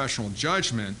independent professional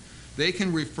judgment, they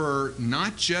can refer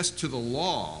not just to the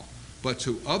law, but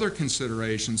to other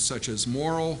considerations such as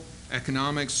moral,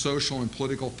 economic, social, and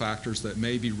political factors that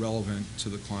may be relevant to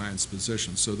the client's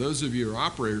position. So those of you who are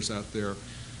operators out there,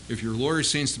 if your lawyer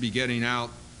seems to be getting out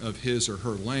of his or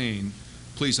her lane,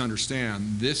 please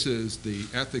understand this is the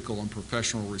ethical and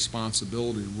professional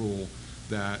responsibility rule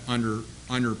that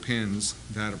underpins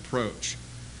that approach.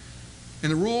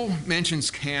 And the rule mentions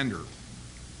candor.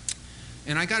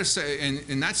 And I got to say,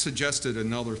 and that suggested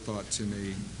another thought to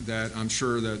me that I'm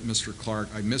sure that Mr. Clark,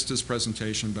 I missed his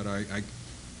presentation, but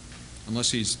unless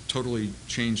he's totally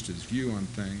changed his view on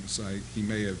things, he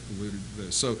may have alluded to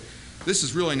this. So this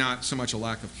is really not so much a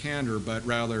lack of candor, but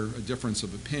rather a difference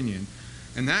of opinion.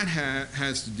 And that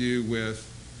has to do with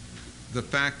the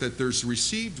fact that there's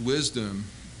received wisdom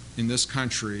in this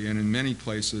country and in many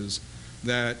places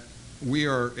that we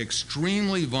are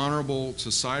extremely vulnerable to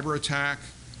cyber attack,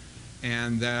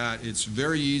 and that it's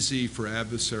very easy for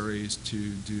adversaries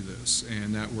to do this,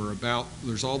 and that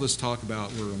there's all this talk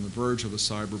about we're on the verge of a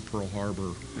cyber Pearl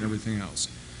Harbor and everything else.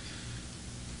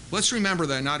 Let's remember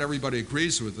that not everybody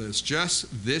agrees with this. Just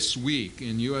this week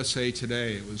in USA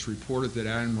Today, it was reported that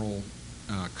Admiral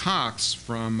Cox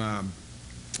from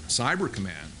Cyber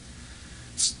Command,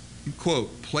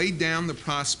 quote, played down the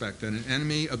prospect that an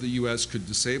enemy of the U.S. could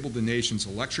disable the nation's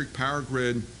electric power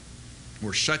grid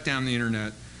or shut down the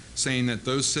internet, saying that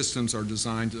those systems are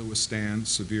designed to withstand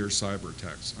severe cyber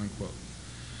attacks, unquote.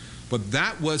 But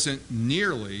that wasn't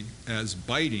nearly as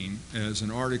biting as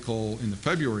an article in the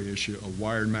February issue of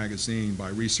Wired magazine by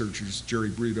researchers Jerry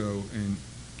Brito and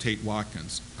Tate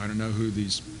Watkins. I don't know who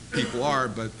these people are,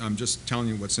 but I'm just telling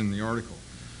you what's in the article.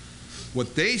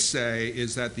 What they say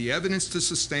is that the evidence to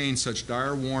sustain such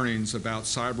dire warnings about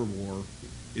cyber war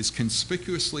is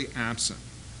conspicuously absent.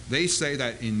 They say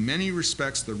that in many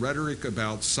respects the rhetoric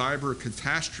about cyber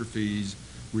catastrophes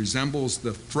resembles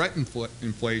the threat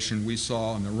inflation we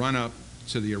saw in the run-up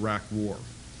to the Iraq War.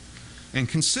 And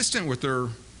consistent with their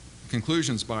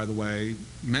conclusions, by the way,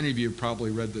 many of you have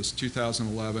probably read this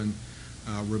 2011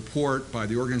 report by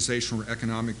the Organization for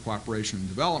Economic Cooperation and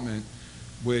Development,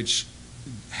 which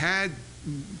had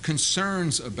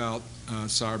concerns about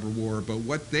cyber war, but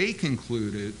what they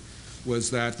concluded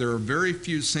was that there are very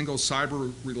few single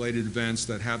cyber-related events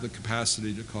that have the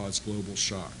capacity to cause global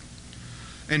shock.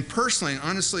 And personally,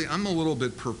 honestly, I'm a little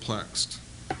bit perplexed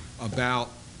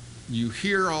about, you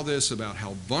hear all this about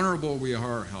how vulnerable we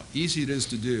are, how easy it is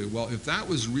to do. Well, if that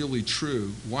was really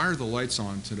true, why are the lights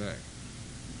on today?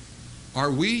 Are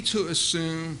we to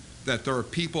assume that there are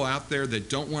people out there that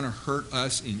don't want to hurt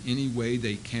us in any way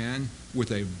they can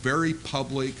with a very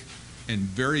public and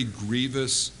very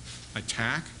grievous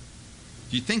attack?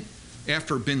 Do you think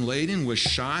after bin Laden was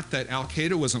shot that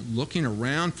al-Qaeda wasn't looking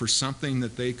around for something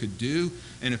that they could do?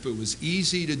 And if it was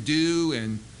easy to do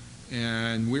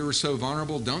and we were so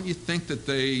vulnerable, don't you think that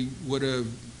they would have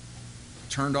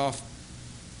turned off,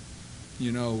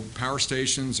 you know, power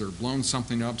stations or blown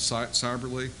something up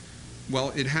cyberly?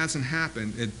 Well, it hasn't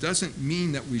happened. It doesn't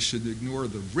mean that we should ignore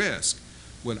the risk.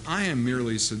 What I am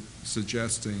merely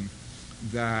suggesting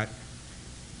that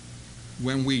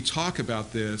when we talk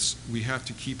about this, we have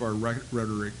to keep our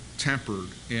rhetoric tempered.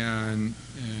 And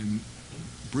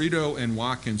Brito and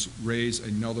Watkins raise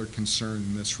another concern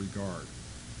in this regard.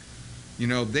 You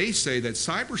know, they say that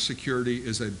cybersecurity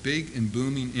is a big and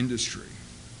booming industry,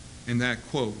 and that,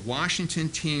 quote, Washington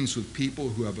teams with people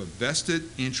who have a vested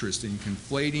interest in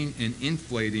conflating and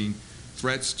inflating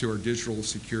threats to our digital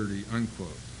security,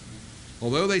 unquote.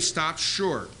 Although they stopped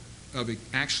short of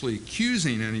actually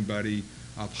accusing anybody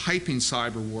of hyping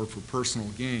cyber war for personal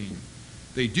gain,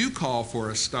 they do call for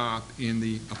a stop in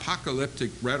the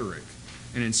apocalyptic rhetoric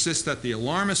and insist that the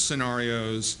alarmist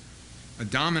scenarios, a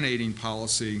dominating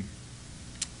policy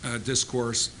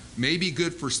discourse, may be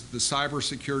good for the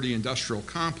cybersecurity industrial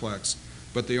complex,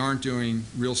 but they aren't doing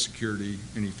real security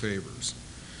any favors.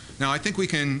 Now, I think we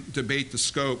can debate the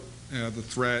scope, the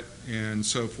threat, and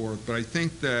so forth, but I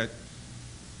think that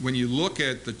when you look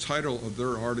at the title of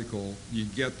their article, you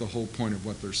get the whole point of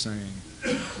what they're saying.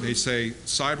 They say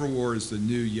cyber war is the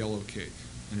new yellow cake.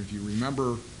 And if you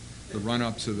remember the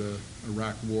run-up to the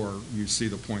Iraq war, you see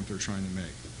the point they're trying to make.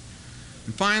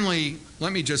 And finally,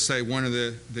 let me just say one of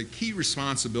the key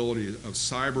responsibilities of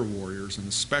cyber warriors, and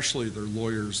especially their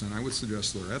lawyers, and I would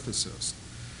suggest their ethicists,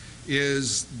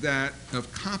 is that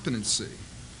of competency.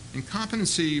 And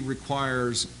competency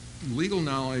requires legal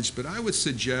knowledge, but I would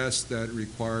suggest that it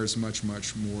requires much,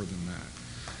 much more than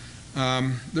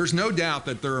that. There's no doubt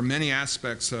that there are many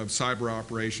aspects of cyber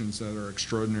operations that are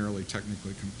extraordinarily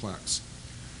technically complex.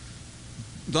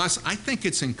 Thus, I think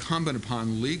it's incumbent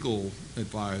upon legal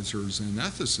advisors and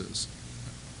ethicists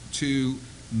to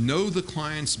know the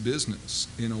client's business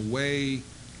in a way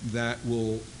that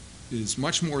is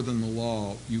much more than the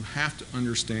law. You have to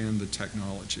understand the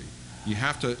technology. You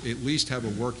have to at least have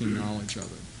a working knowledge of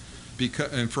it.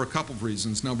 And for a couple of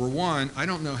reasons. Number one, I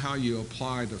don't know how you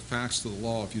apply the facts to the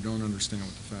law if you don't understand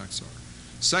what the facts are.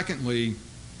 Secondly,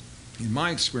 in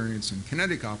my experience in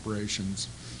kinetic operations,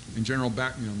 and General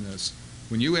back me on this,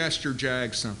 when you ask your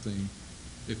JAG something,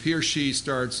 if he or she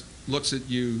looks at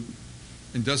you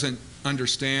and doesn't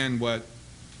understand what,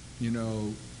 you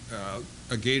know,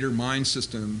 a Gator mine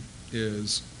system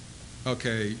is,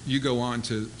 okay, you go on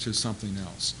to something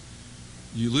else.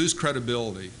 You lose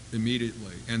credibility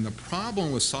immediately. And the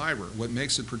problem with cyber, what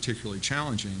makes it particularly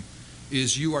challenging,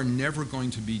 is you are never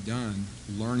going to be done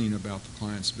learning about the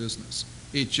client's business.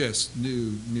 It's just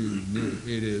new.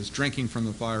 It is drinking from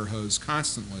the fire hose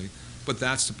constantly, but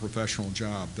that's the professional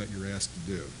job that you're asked to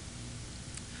do.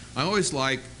 I always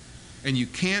like, and you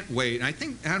can't wait, and I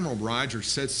think Admiral Rogers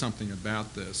said something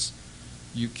about this,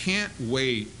 you can't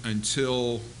wait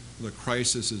until the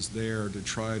crisis is there to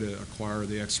try to acquire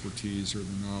the expertise or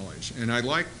the knowledge. And I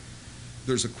like,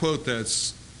 there's a quote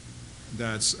that's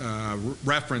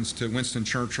reference to Winston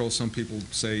Churchill. Some people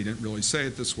say he didn't really say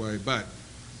it this way, but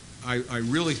I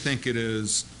really think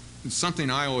it's something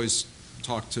I always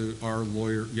talk to our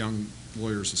young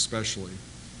lawyers especially.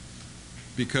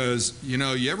 Because, you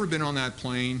know, you ever been on that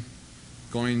plane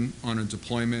going on a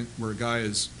deployment where a guy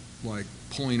is like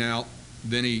pulling out,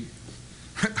 then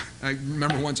I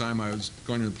remember one time I was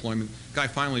going to deployment, the guy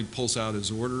finally pulls out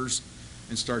his orders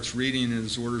and starts reading in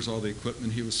his orders all the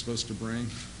equipment he was supposed to bring.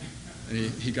 And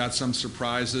he got some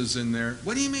surprises in there.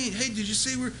 What do you mean? Hey, did you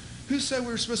see who said we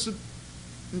were supposed to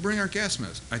bring our gas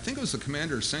mask? I think it was the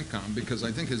commander of CENTCOM, because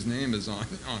I think his name is on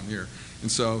here.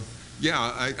 And so, yeah,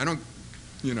 I don't,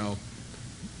 you know,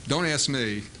 don't ask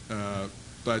me,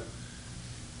 but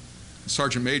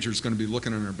Sergeant Major is going to be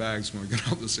looking in our bags when we get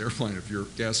out this airplane if your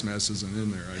gas mask isn't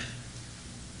in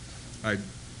there.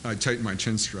 I tighten my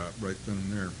chin strap right then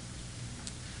and there.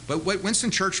 But what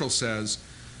Winston Churchill says,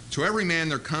 to every man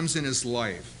there comes in his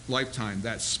lifetime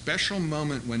that special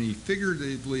moment when he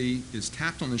figuratively is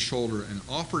tapped on the shoulder and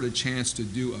offered a chance to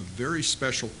do a very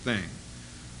special thing,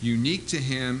 unique to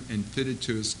him and fitted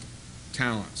to his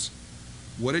talents.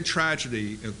 What a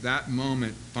tragedy if that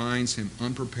moment finds him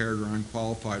unprepared or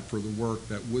unqualified for the work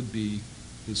that would be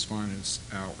his finest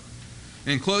hour.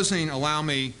 In closing, allow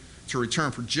me to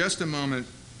return for just a moment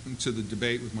to the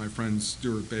debate with my friend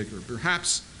Stuart Baker.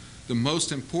 Perhaps the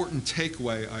most important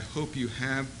takeaway I hope you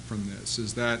have from this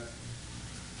is that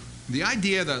the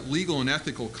idea that legal and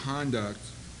ethical conduct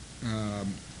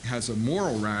has a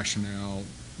moral rationale,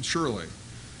 surely,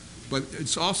 but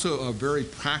it's also a very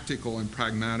practical and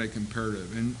pragmatic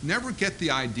imperative. And never get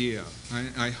the idea,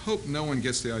 I hope no one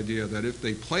gets the idea that if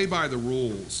they play by the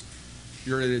rules,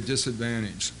 you're at a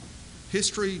disadvantage.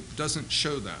 History doesn't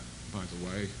show that, by the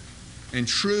way. And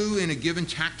true, in a given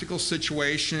tactical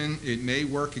situation, it may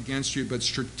work against you, but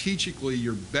strategically,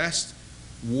 your best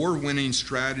war-winning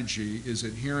strategy is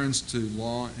adherence to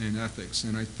law and ethics.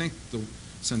 And I think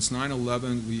since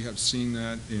 9/11, we have seen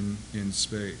that in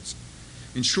spades.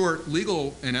 In short,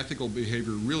 legal and ethical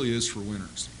behavior really is for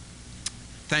winners.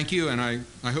 Thank you, and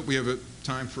I hope we have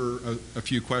time for a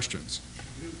few questions.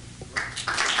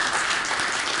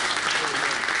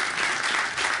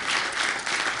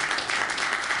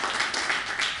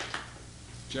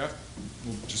 Jeff,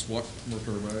 we'll just work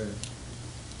our way.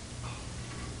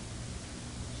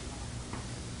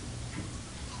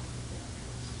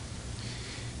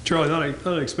 Charlie,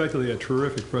 unexpectedly a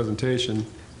terrific presentation.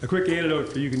 A quick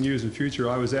anecdote for you can use in future.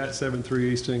 I was at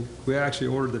 7-3 Easting. We actually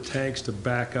ordered the tanks to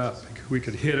back up. We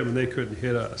could hit them and they couldn't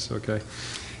hit us, okay?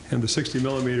 And the 60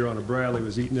 millimeter on a Bradley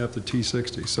was eating up the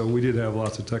T-60, so we did have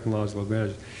lots of technological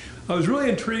advantages. I was really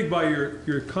intrigued by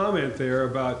your comment there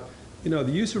about, you know,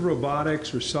 the use of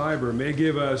robotics or cyber may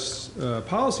give us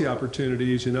policy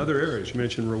opportunities in other areas. You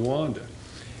mentioned Rwanda.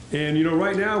 And, you know,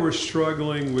 right now we're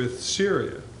struggling with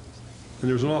Syria. And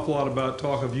there's an awful lot about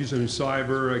talk of using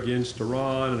cyber against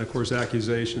Iran, and of course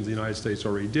accusations the United States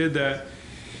already did that.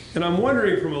 And I'm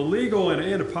wondering from a legal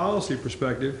and a policy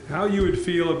perspective, how you would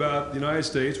feel about the United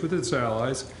States with its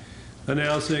allies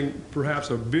announcing perhaps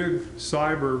a big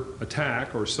cyber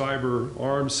attack or cyber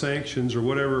arms sanctions or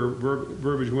whatever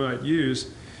verbiage we might use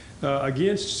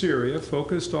against Syria,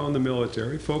 focused on the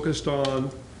military, focused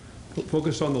on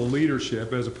the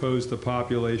leadership as opposed to the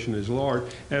population as large,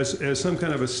 as some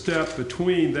kind of a step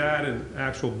between that and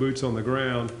actual boots on the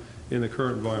ground in the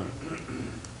current environment.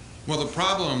 Well, the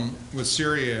problem with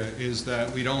Syria is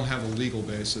that we don't have a legal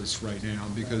basis right now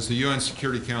because the UN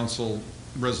Security Council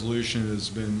resolution has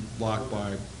been blocked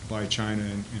by China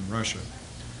and Russia.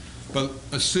 But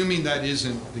assuming that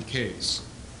isn't the case,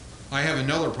 I have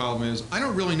another problem is I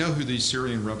don't really know who these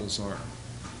Syrian rebels are.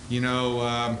 You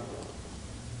know,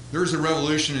 there's a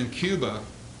revolution in Cuba,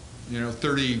 you know,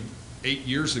 38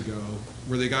 years ago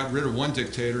where they got rid of one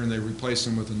dictator and they replaced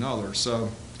him with another.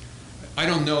 So I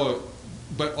don't know,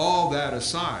 but all that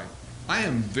aside, I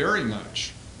am very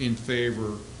much in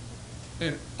favor,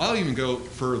 and I'll even go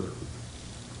further.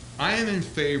 I am in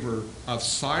favor of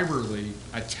cyberly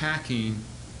attacking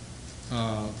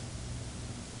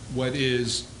what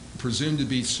is presumed to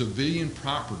be civilian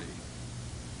property.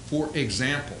 For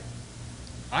example,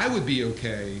 I would be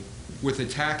okay with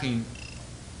attacking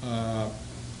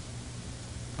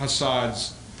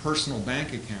Assad's personal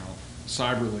bank account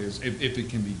cyberly if it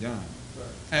can be done,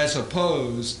 as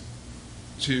opposed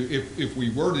to, if we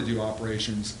were to do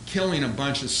operations, killing a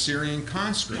bunch of Syrian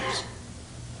conscripts.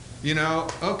 You know,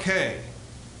 okay,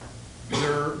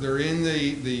 they're in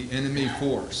the enemy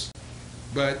force,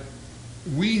 but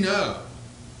we know,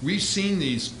 we've seen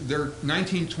these, they're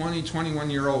 19, 20,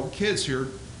 21-year-old kids here,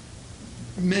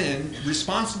 men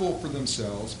responsible for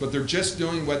themselves, but they're just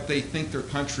doing what they think their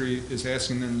country is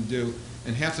asking them to do,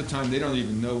 and half the time they don't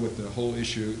even know what the whole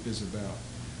issue is about.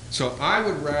 So I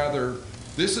would rather,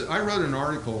 I wrote an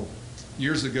article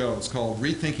years ago, it's called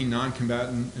Rethinking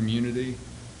Non-Combatant Immunity,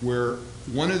 where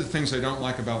one of the things I don't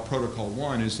like about Protocol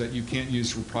 1 is that you can't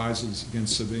use reprisals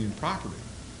against civilian property.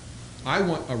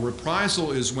 A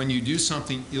reprisal is when you do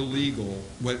something illegal,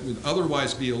 what would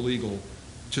otherwise be illegal,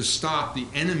 to stop the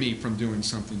enemy from doing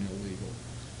something illegal.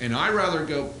 And I rather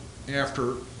go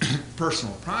after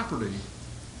personal property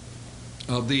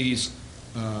of these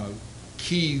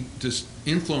key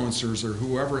influencers or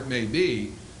whoever it may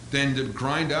be than to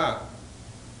grind up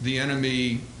the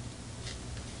enemy,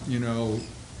 you know,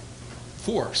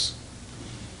 force.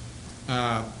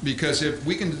 Because if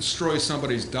we can destroy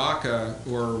somebody's DACA,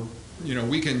 or, you know,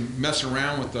 we can mess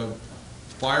around with the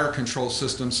fire control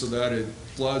system so that it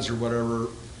floods or whatever,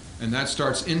 and that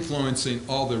starts influencing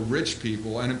all the rich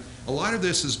people. And a lot of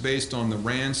this is based on the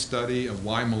RAND study of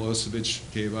why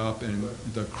Milosevic gave up and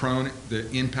the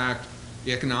impact,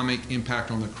 the economic impact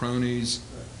on the cronies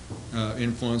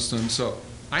influenced them. So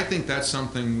I think that's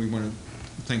something we want to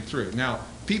think through. Now,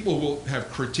 people will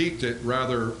have critiqued it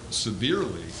rather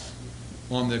severely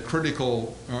on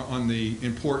the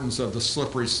importance of the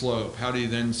slippery slope. How do you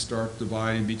then start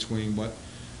dividing between what?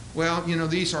 Well, you know,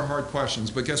 these are hard questions,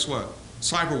 but guess what?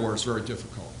 Cyber war is very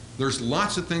difficult. There's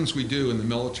lots of things we do in the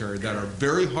military that are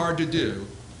very hard to do.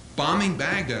 Bombing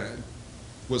Baghdad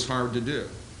was hard to do,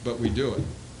 but we do it.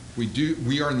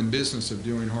 We are in the business of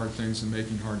doing hard things and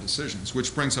making hard decisions,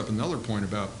 which brings up another point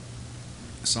about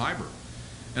cyber.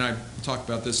 And I talked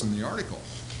about this in the article.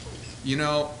 You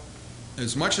know,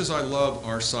 as much as I love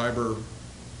our cyber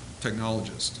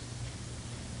technologists,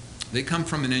 they come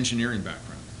from an engineering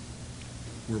background,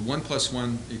 where 1 +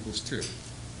 1 = 2.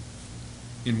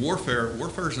 In warfare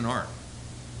is an art.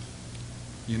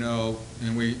 You know,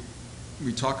 and we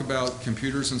talk about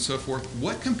computers and so forth.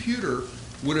 What computer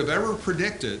would have ever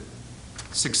predicted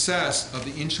success of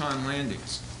the Incheon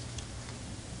landings?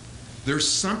 There's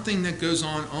something that goes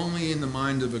on only in the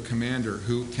mind of a commander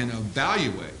who can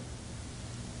evaluate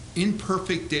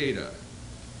imperfect data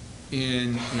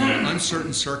in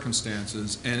uncertain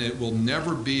circumstances, and it will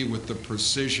never be with the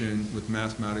precision, with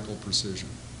mathematical precision.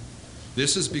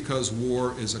 This is because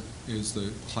war is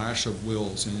the clash of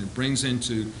wills, and it brings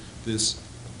into this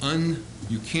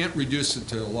you can't reduce it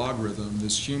to a logarithm,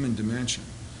 this human dimension.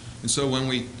 And so when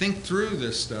we think through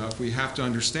this stuff, we have to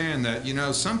understand that, you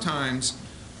know, sometimes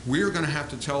we're going to have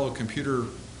to tell a computer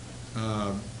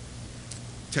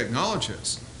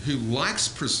technologist who likes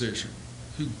precision,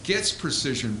 who gets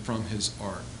precision from his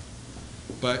art,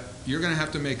 but you're going to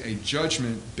have to make a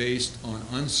judgment based on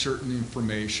uncertain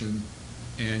information,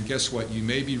 and guess what? You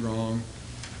may be wrong,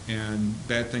 and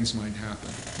bad things might happen.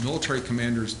 Military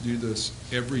commanders do this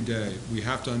every day. We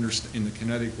have to understand, in the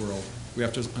kinetic world, we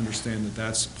have to understand that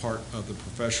that's part of the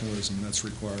professionalism that's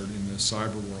required in the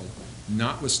cyber world,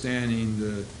 notwithstanding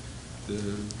the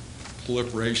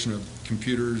proliferation of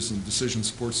computers and decision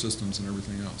support systems and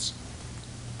everything else.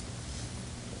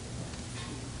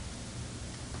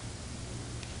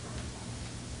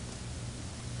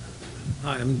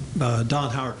 Hi, I'm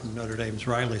Don Howard from Notre Dame's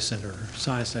Riley Center,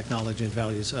 Science, Technology, and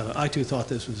Values. I too thought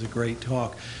this was a great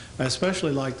talk. I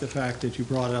especially like the fact that you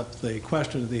brought up the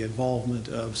question of the involvement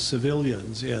of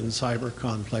civilians in cyber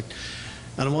conflict.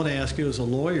 And I want to ask you as a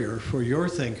lawyer for your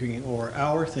thinking, or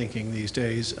our thinking these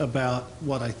days, about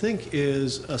what I think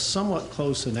is a somewhat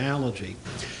close analogy,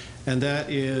 and that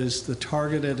is the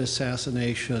targeted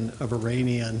assassination of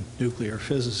Iranian nuclear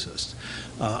physicists.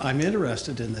 I'm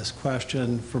interested in this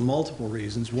question for multiple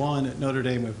reasons. One, at Notre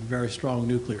Dame we have a very strong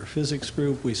nuclear physics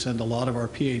group. We send a lot of our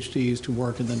PhDs to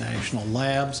work in the national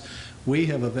labs. We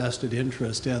have a vested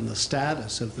interest in the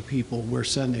status of the people we're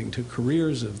sending to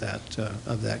careers of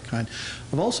that kind.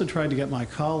 I've also tried to get my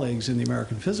colleagues in the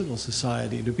American Physical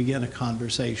Society to begin a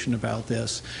conversation about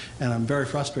this, and I'm very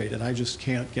frustrated. I just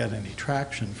can't get any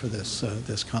traction for this,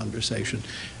 this conversation.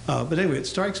 But anyway, it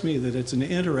strikes me that it's an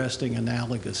interesting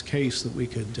analogous case that we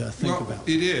could think about.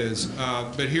 It is,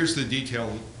 but here's the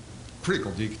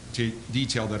critical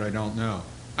detail that I don't know.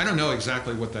 I don't know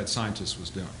exactly what that scientist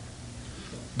was doing.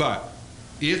 But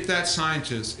if that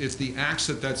scientist, if the acts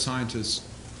that that scientist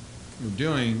were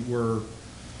doing were,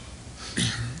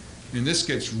 and this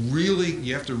gets really,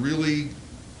 you have to really,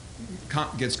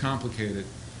 gets complicated,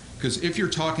 because if you're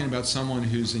talking about someone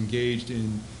who's engaged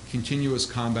in continuous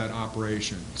combat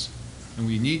operations, and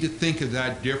we need to think of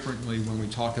that differently when we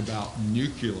talk about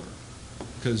nuclear,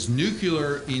 because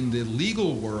nuclear in the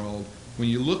legal world, when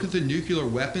you look at the nuclear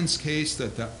weapons case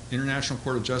that the International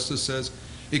Court of Justice says,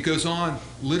 it goes on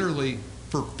literally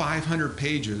for 500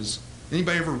 pages.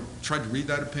 Anybody ever tried to read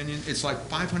that opinion? It's like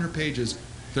 500 pages.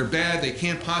 They're bad, they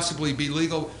can't possibly be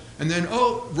legal. And then,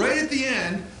 oh, right at the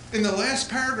end, in the last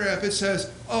paragraph, it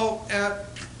says, oh,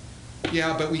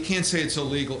 yeah, but we can't say it's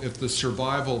illegal if the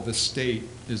survival of the state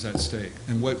is at stake.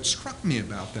 And what struck me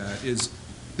about that is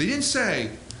they didn't say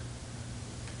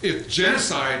if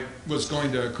genocide was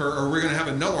going to occur or we're going to have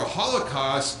another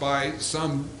Holocaust by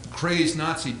some crazed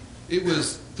Nazi. It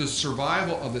was the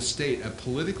survival of a state, a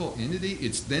political entity.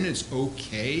 Then it's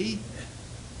okay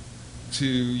to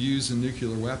use a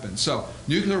nuclear weapon. So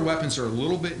nuclear weapons are a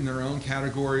little bit in their own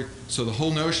category. So the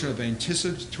whole notion of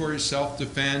anticipatory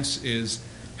self-defense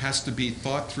has to be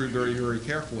thought through very, very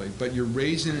carefully. But you're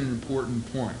raising an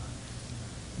important point.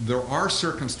 There are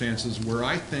circumstances where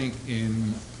I think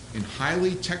in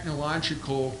highly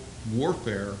technological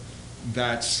warfare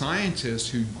that scientists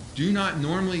who do not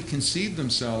normally conceive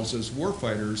themselves as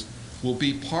warfighters will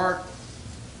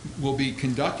be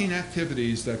conducting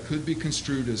activities that could be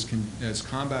construed as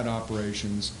combat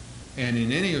operations, and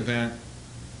in any event,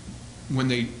 when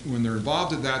they're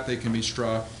involved in that, they can be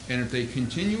struck, and if they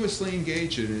continuously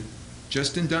engage in it,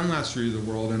 just in Dunlap's view of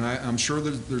the world, and I'm sure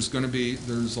there's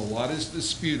a lot of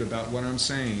dispute about what I'm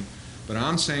saying, but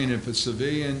I'm saying if a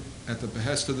civilian at the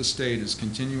behest of the state is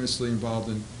continuously involved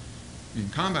in in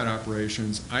combat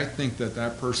operations, I think that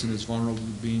that person is vulnerable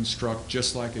to being struck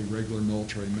just like a regular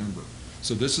military member.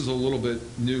 So this is a little bit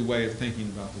new way of thinking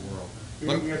about the world.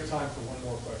 We have time for one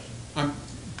more question.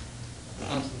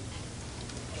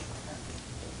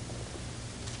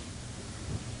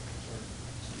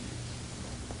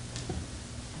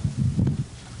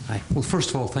 Hi. Well,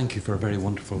 first of all, thank you for a very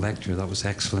wonderful lecture. That was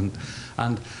excellent.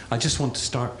 And I just want to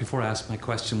start, before I ask my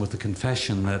question, with the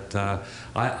confession that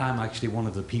I'm actually one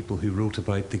of the people who wrote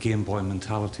about the Game Boy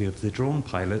mentality of the drone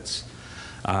pilots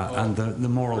and the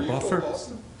moral buffer.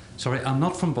 Sorry, I'm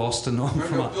not from Boston. No, I'm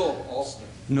from Philip Alston.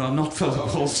 No, I'm not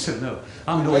Philip Alston, no.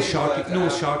 I'm Noel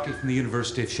Sharkey from the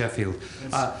University of Sheffield.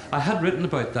 I had written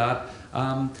about that.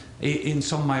 In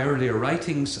some of my earlier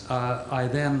writings, I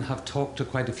then have talked to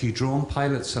quite a few drone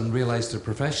pilots and realised their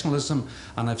professionalism,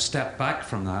 and I've stepped back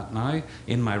from that now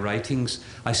in my writings.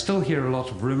 I still hear a lot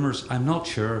of rumours. I'm not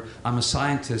sure. I'm a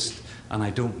scientist, and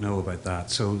I don't know about that.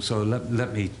 So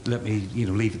let me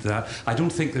leave it to that. I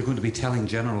don't think they're going to be telling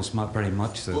generals very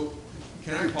much, though. Well,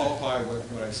 can I qualify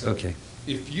what I said? Okay.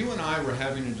 If you and I were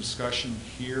having a discussion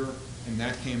here and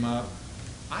that came up,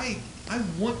 I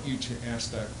want you to ask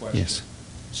that question. Yes.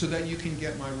 So that you can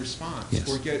get my response. Yes.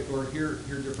 Or hear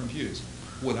different views.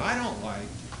 What I don't like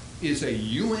is a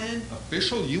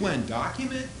official UN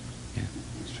document. Yeah,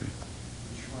 that's true.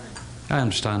 I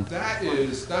understand. That's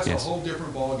Yes. a whole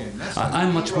different ballgame. That's like I'm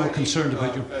me much more writing, concerned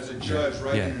about your... as a judge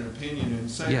writing Yeah. an opinion and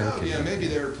saying, Yeah, okay. maybe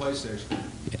they're a PlayStation.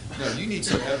 Yeah. No, you need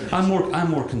some evidence. I'm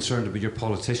more concerned about your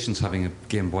politicians having a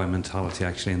Game Boy mentality,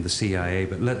 actually, in the CIA.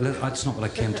 But that's not what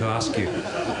I came to ask you.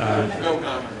 No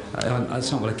comment.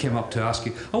 That's not what I came up to ask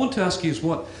you. I want to ask you is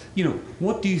what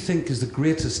do you think is the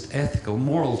greatest ethical,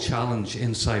 moral challenge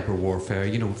in cyber warfare?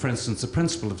 For instance, the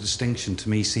principle of distinction to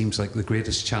me seems like the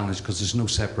greatest challenge because there's no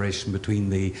separation between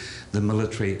the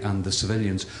military and the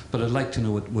civilians. But I'd like to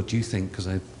know what you think because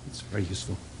it's very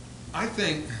useful. I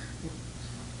think,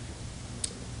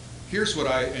 here's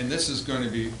what and this is going to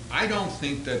be, I don't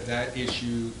think that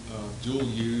issue of dual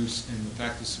use and the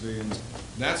fact of civilians,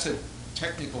 that's a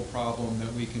technical problem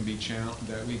that we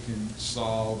can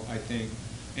solve, I think.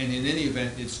 And in any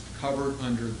event, it's covered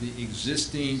under the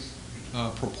existing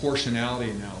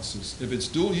proportionality analysis. If it's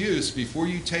dual use, before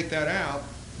you take that out,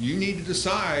 you need to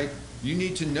decide, you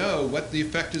need to know what the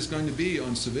effect is going to be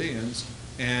on civilians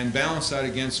and balance that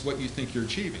against what you think you're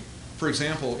achieving. For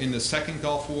example, in the second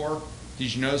Gulf War,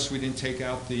 did you notice we didn't take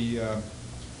out the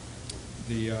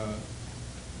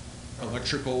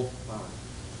electrical?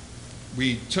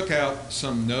 We took out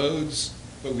some nodes,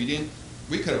 but we didn't.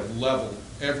 We could have leveled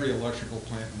every electrical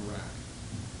plant in Iraq.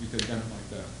 We could have done it like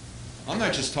that. I'm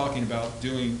not just talking about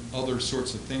doing other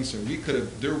sorts of things. So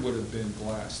there would have been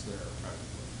glass there,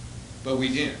 practically, but we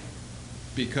didn't,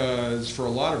 because for a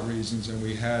lot of reasons, and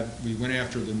we went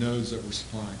after the nodes that were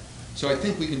supplying. So I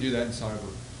think we can do that in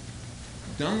cyber.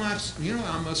 Dunlap's, what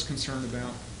I'm most concerned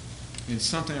about, and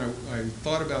something I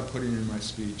thought about putting in my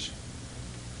speech.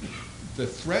 The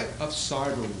threat of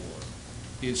cyber war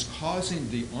is causing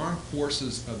the armed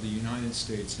forces of the United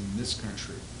States in this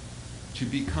country to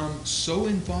become so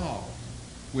involved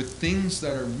with things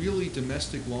that are really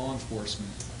domestic law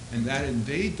enforcement and that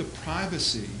invade the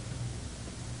privacy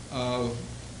of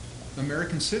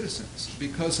American citizens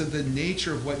because of the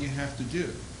nature of what you have to do.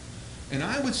 And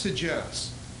I would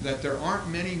suggest that there aren't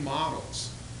many models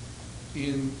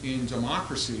in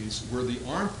democracies where the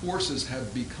armed forces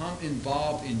have become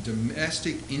involved in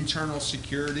domestic internal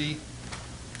security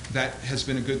that has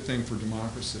been a good thing for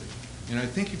democracy. And I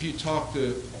think if you talk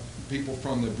to people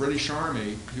from the British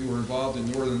Army who were involved in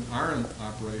Northern Ireland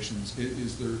operations, it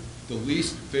is the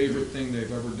least favorite thing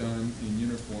they've ever done in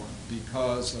uniform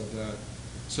because of that.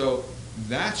 So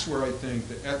that's where I think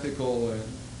the ethical,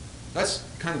 that's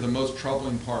kind of the most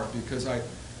troubling part, because I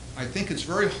think it's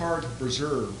very hard to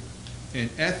preserve an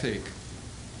ethic,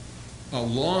 a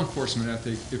law enforcement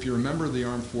ethic, if you're a member of the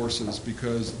armed forces,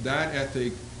 because that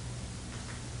ethic,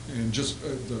 and just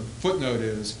the footnote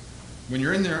is, when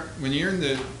you're in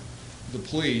the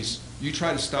police, you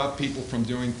try to stop people from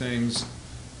doing things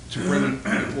to bring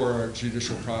them before a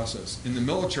judicial process. In the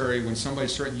military, when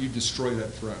somebody's threatened, you destroy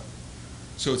that threat.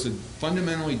 So it's a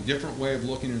fundamentally different way of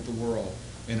looking at the world,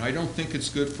 and I don't think it's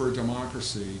good for a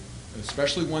democracy,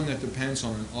 especially one that depends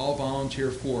on an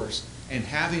all-volunteer force, and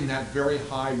having that very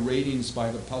high ratings by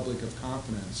the public of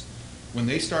confidence. When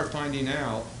they start finding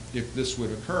out, if this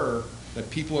would occur, that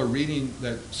people are reading,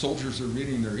 that soldiers are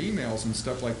reading their emails and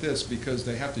stuff like this because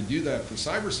they have to do that for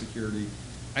cybersecurity,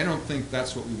 I don't think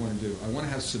that's what we want to do. I want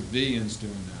to have civilians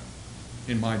doing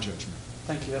that, in my judgment.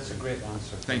 Thank you. That's a great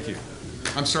answer. Thank you.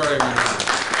 I'm sorry I went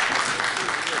over.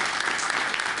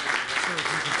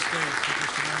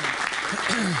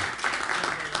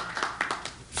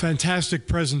 Fantastic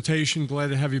presentation. Glad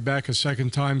to have you back a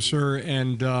second time, sir.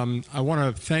 And I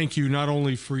want to thank you not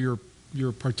only for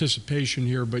your participation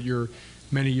here, but your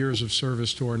many years of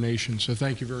service to our nation. So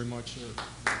thank you very much,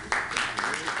 sir.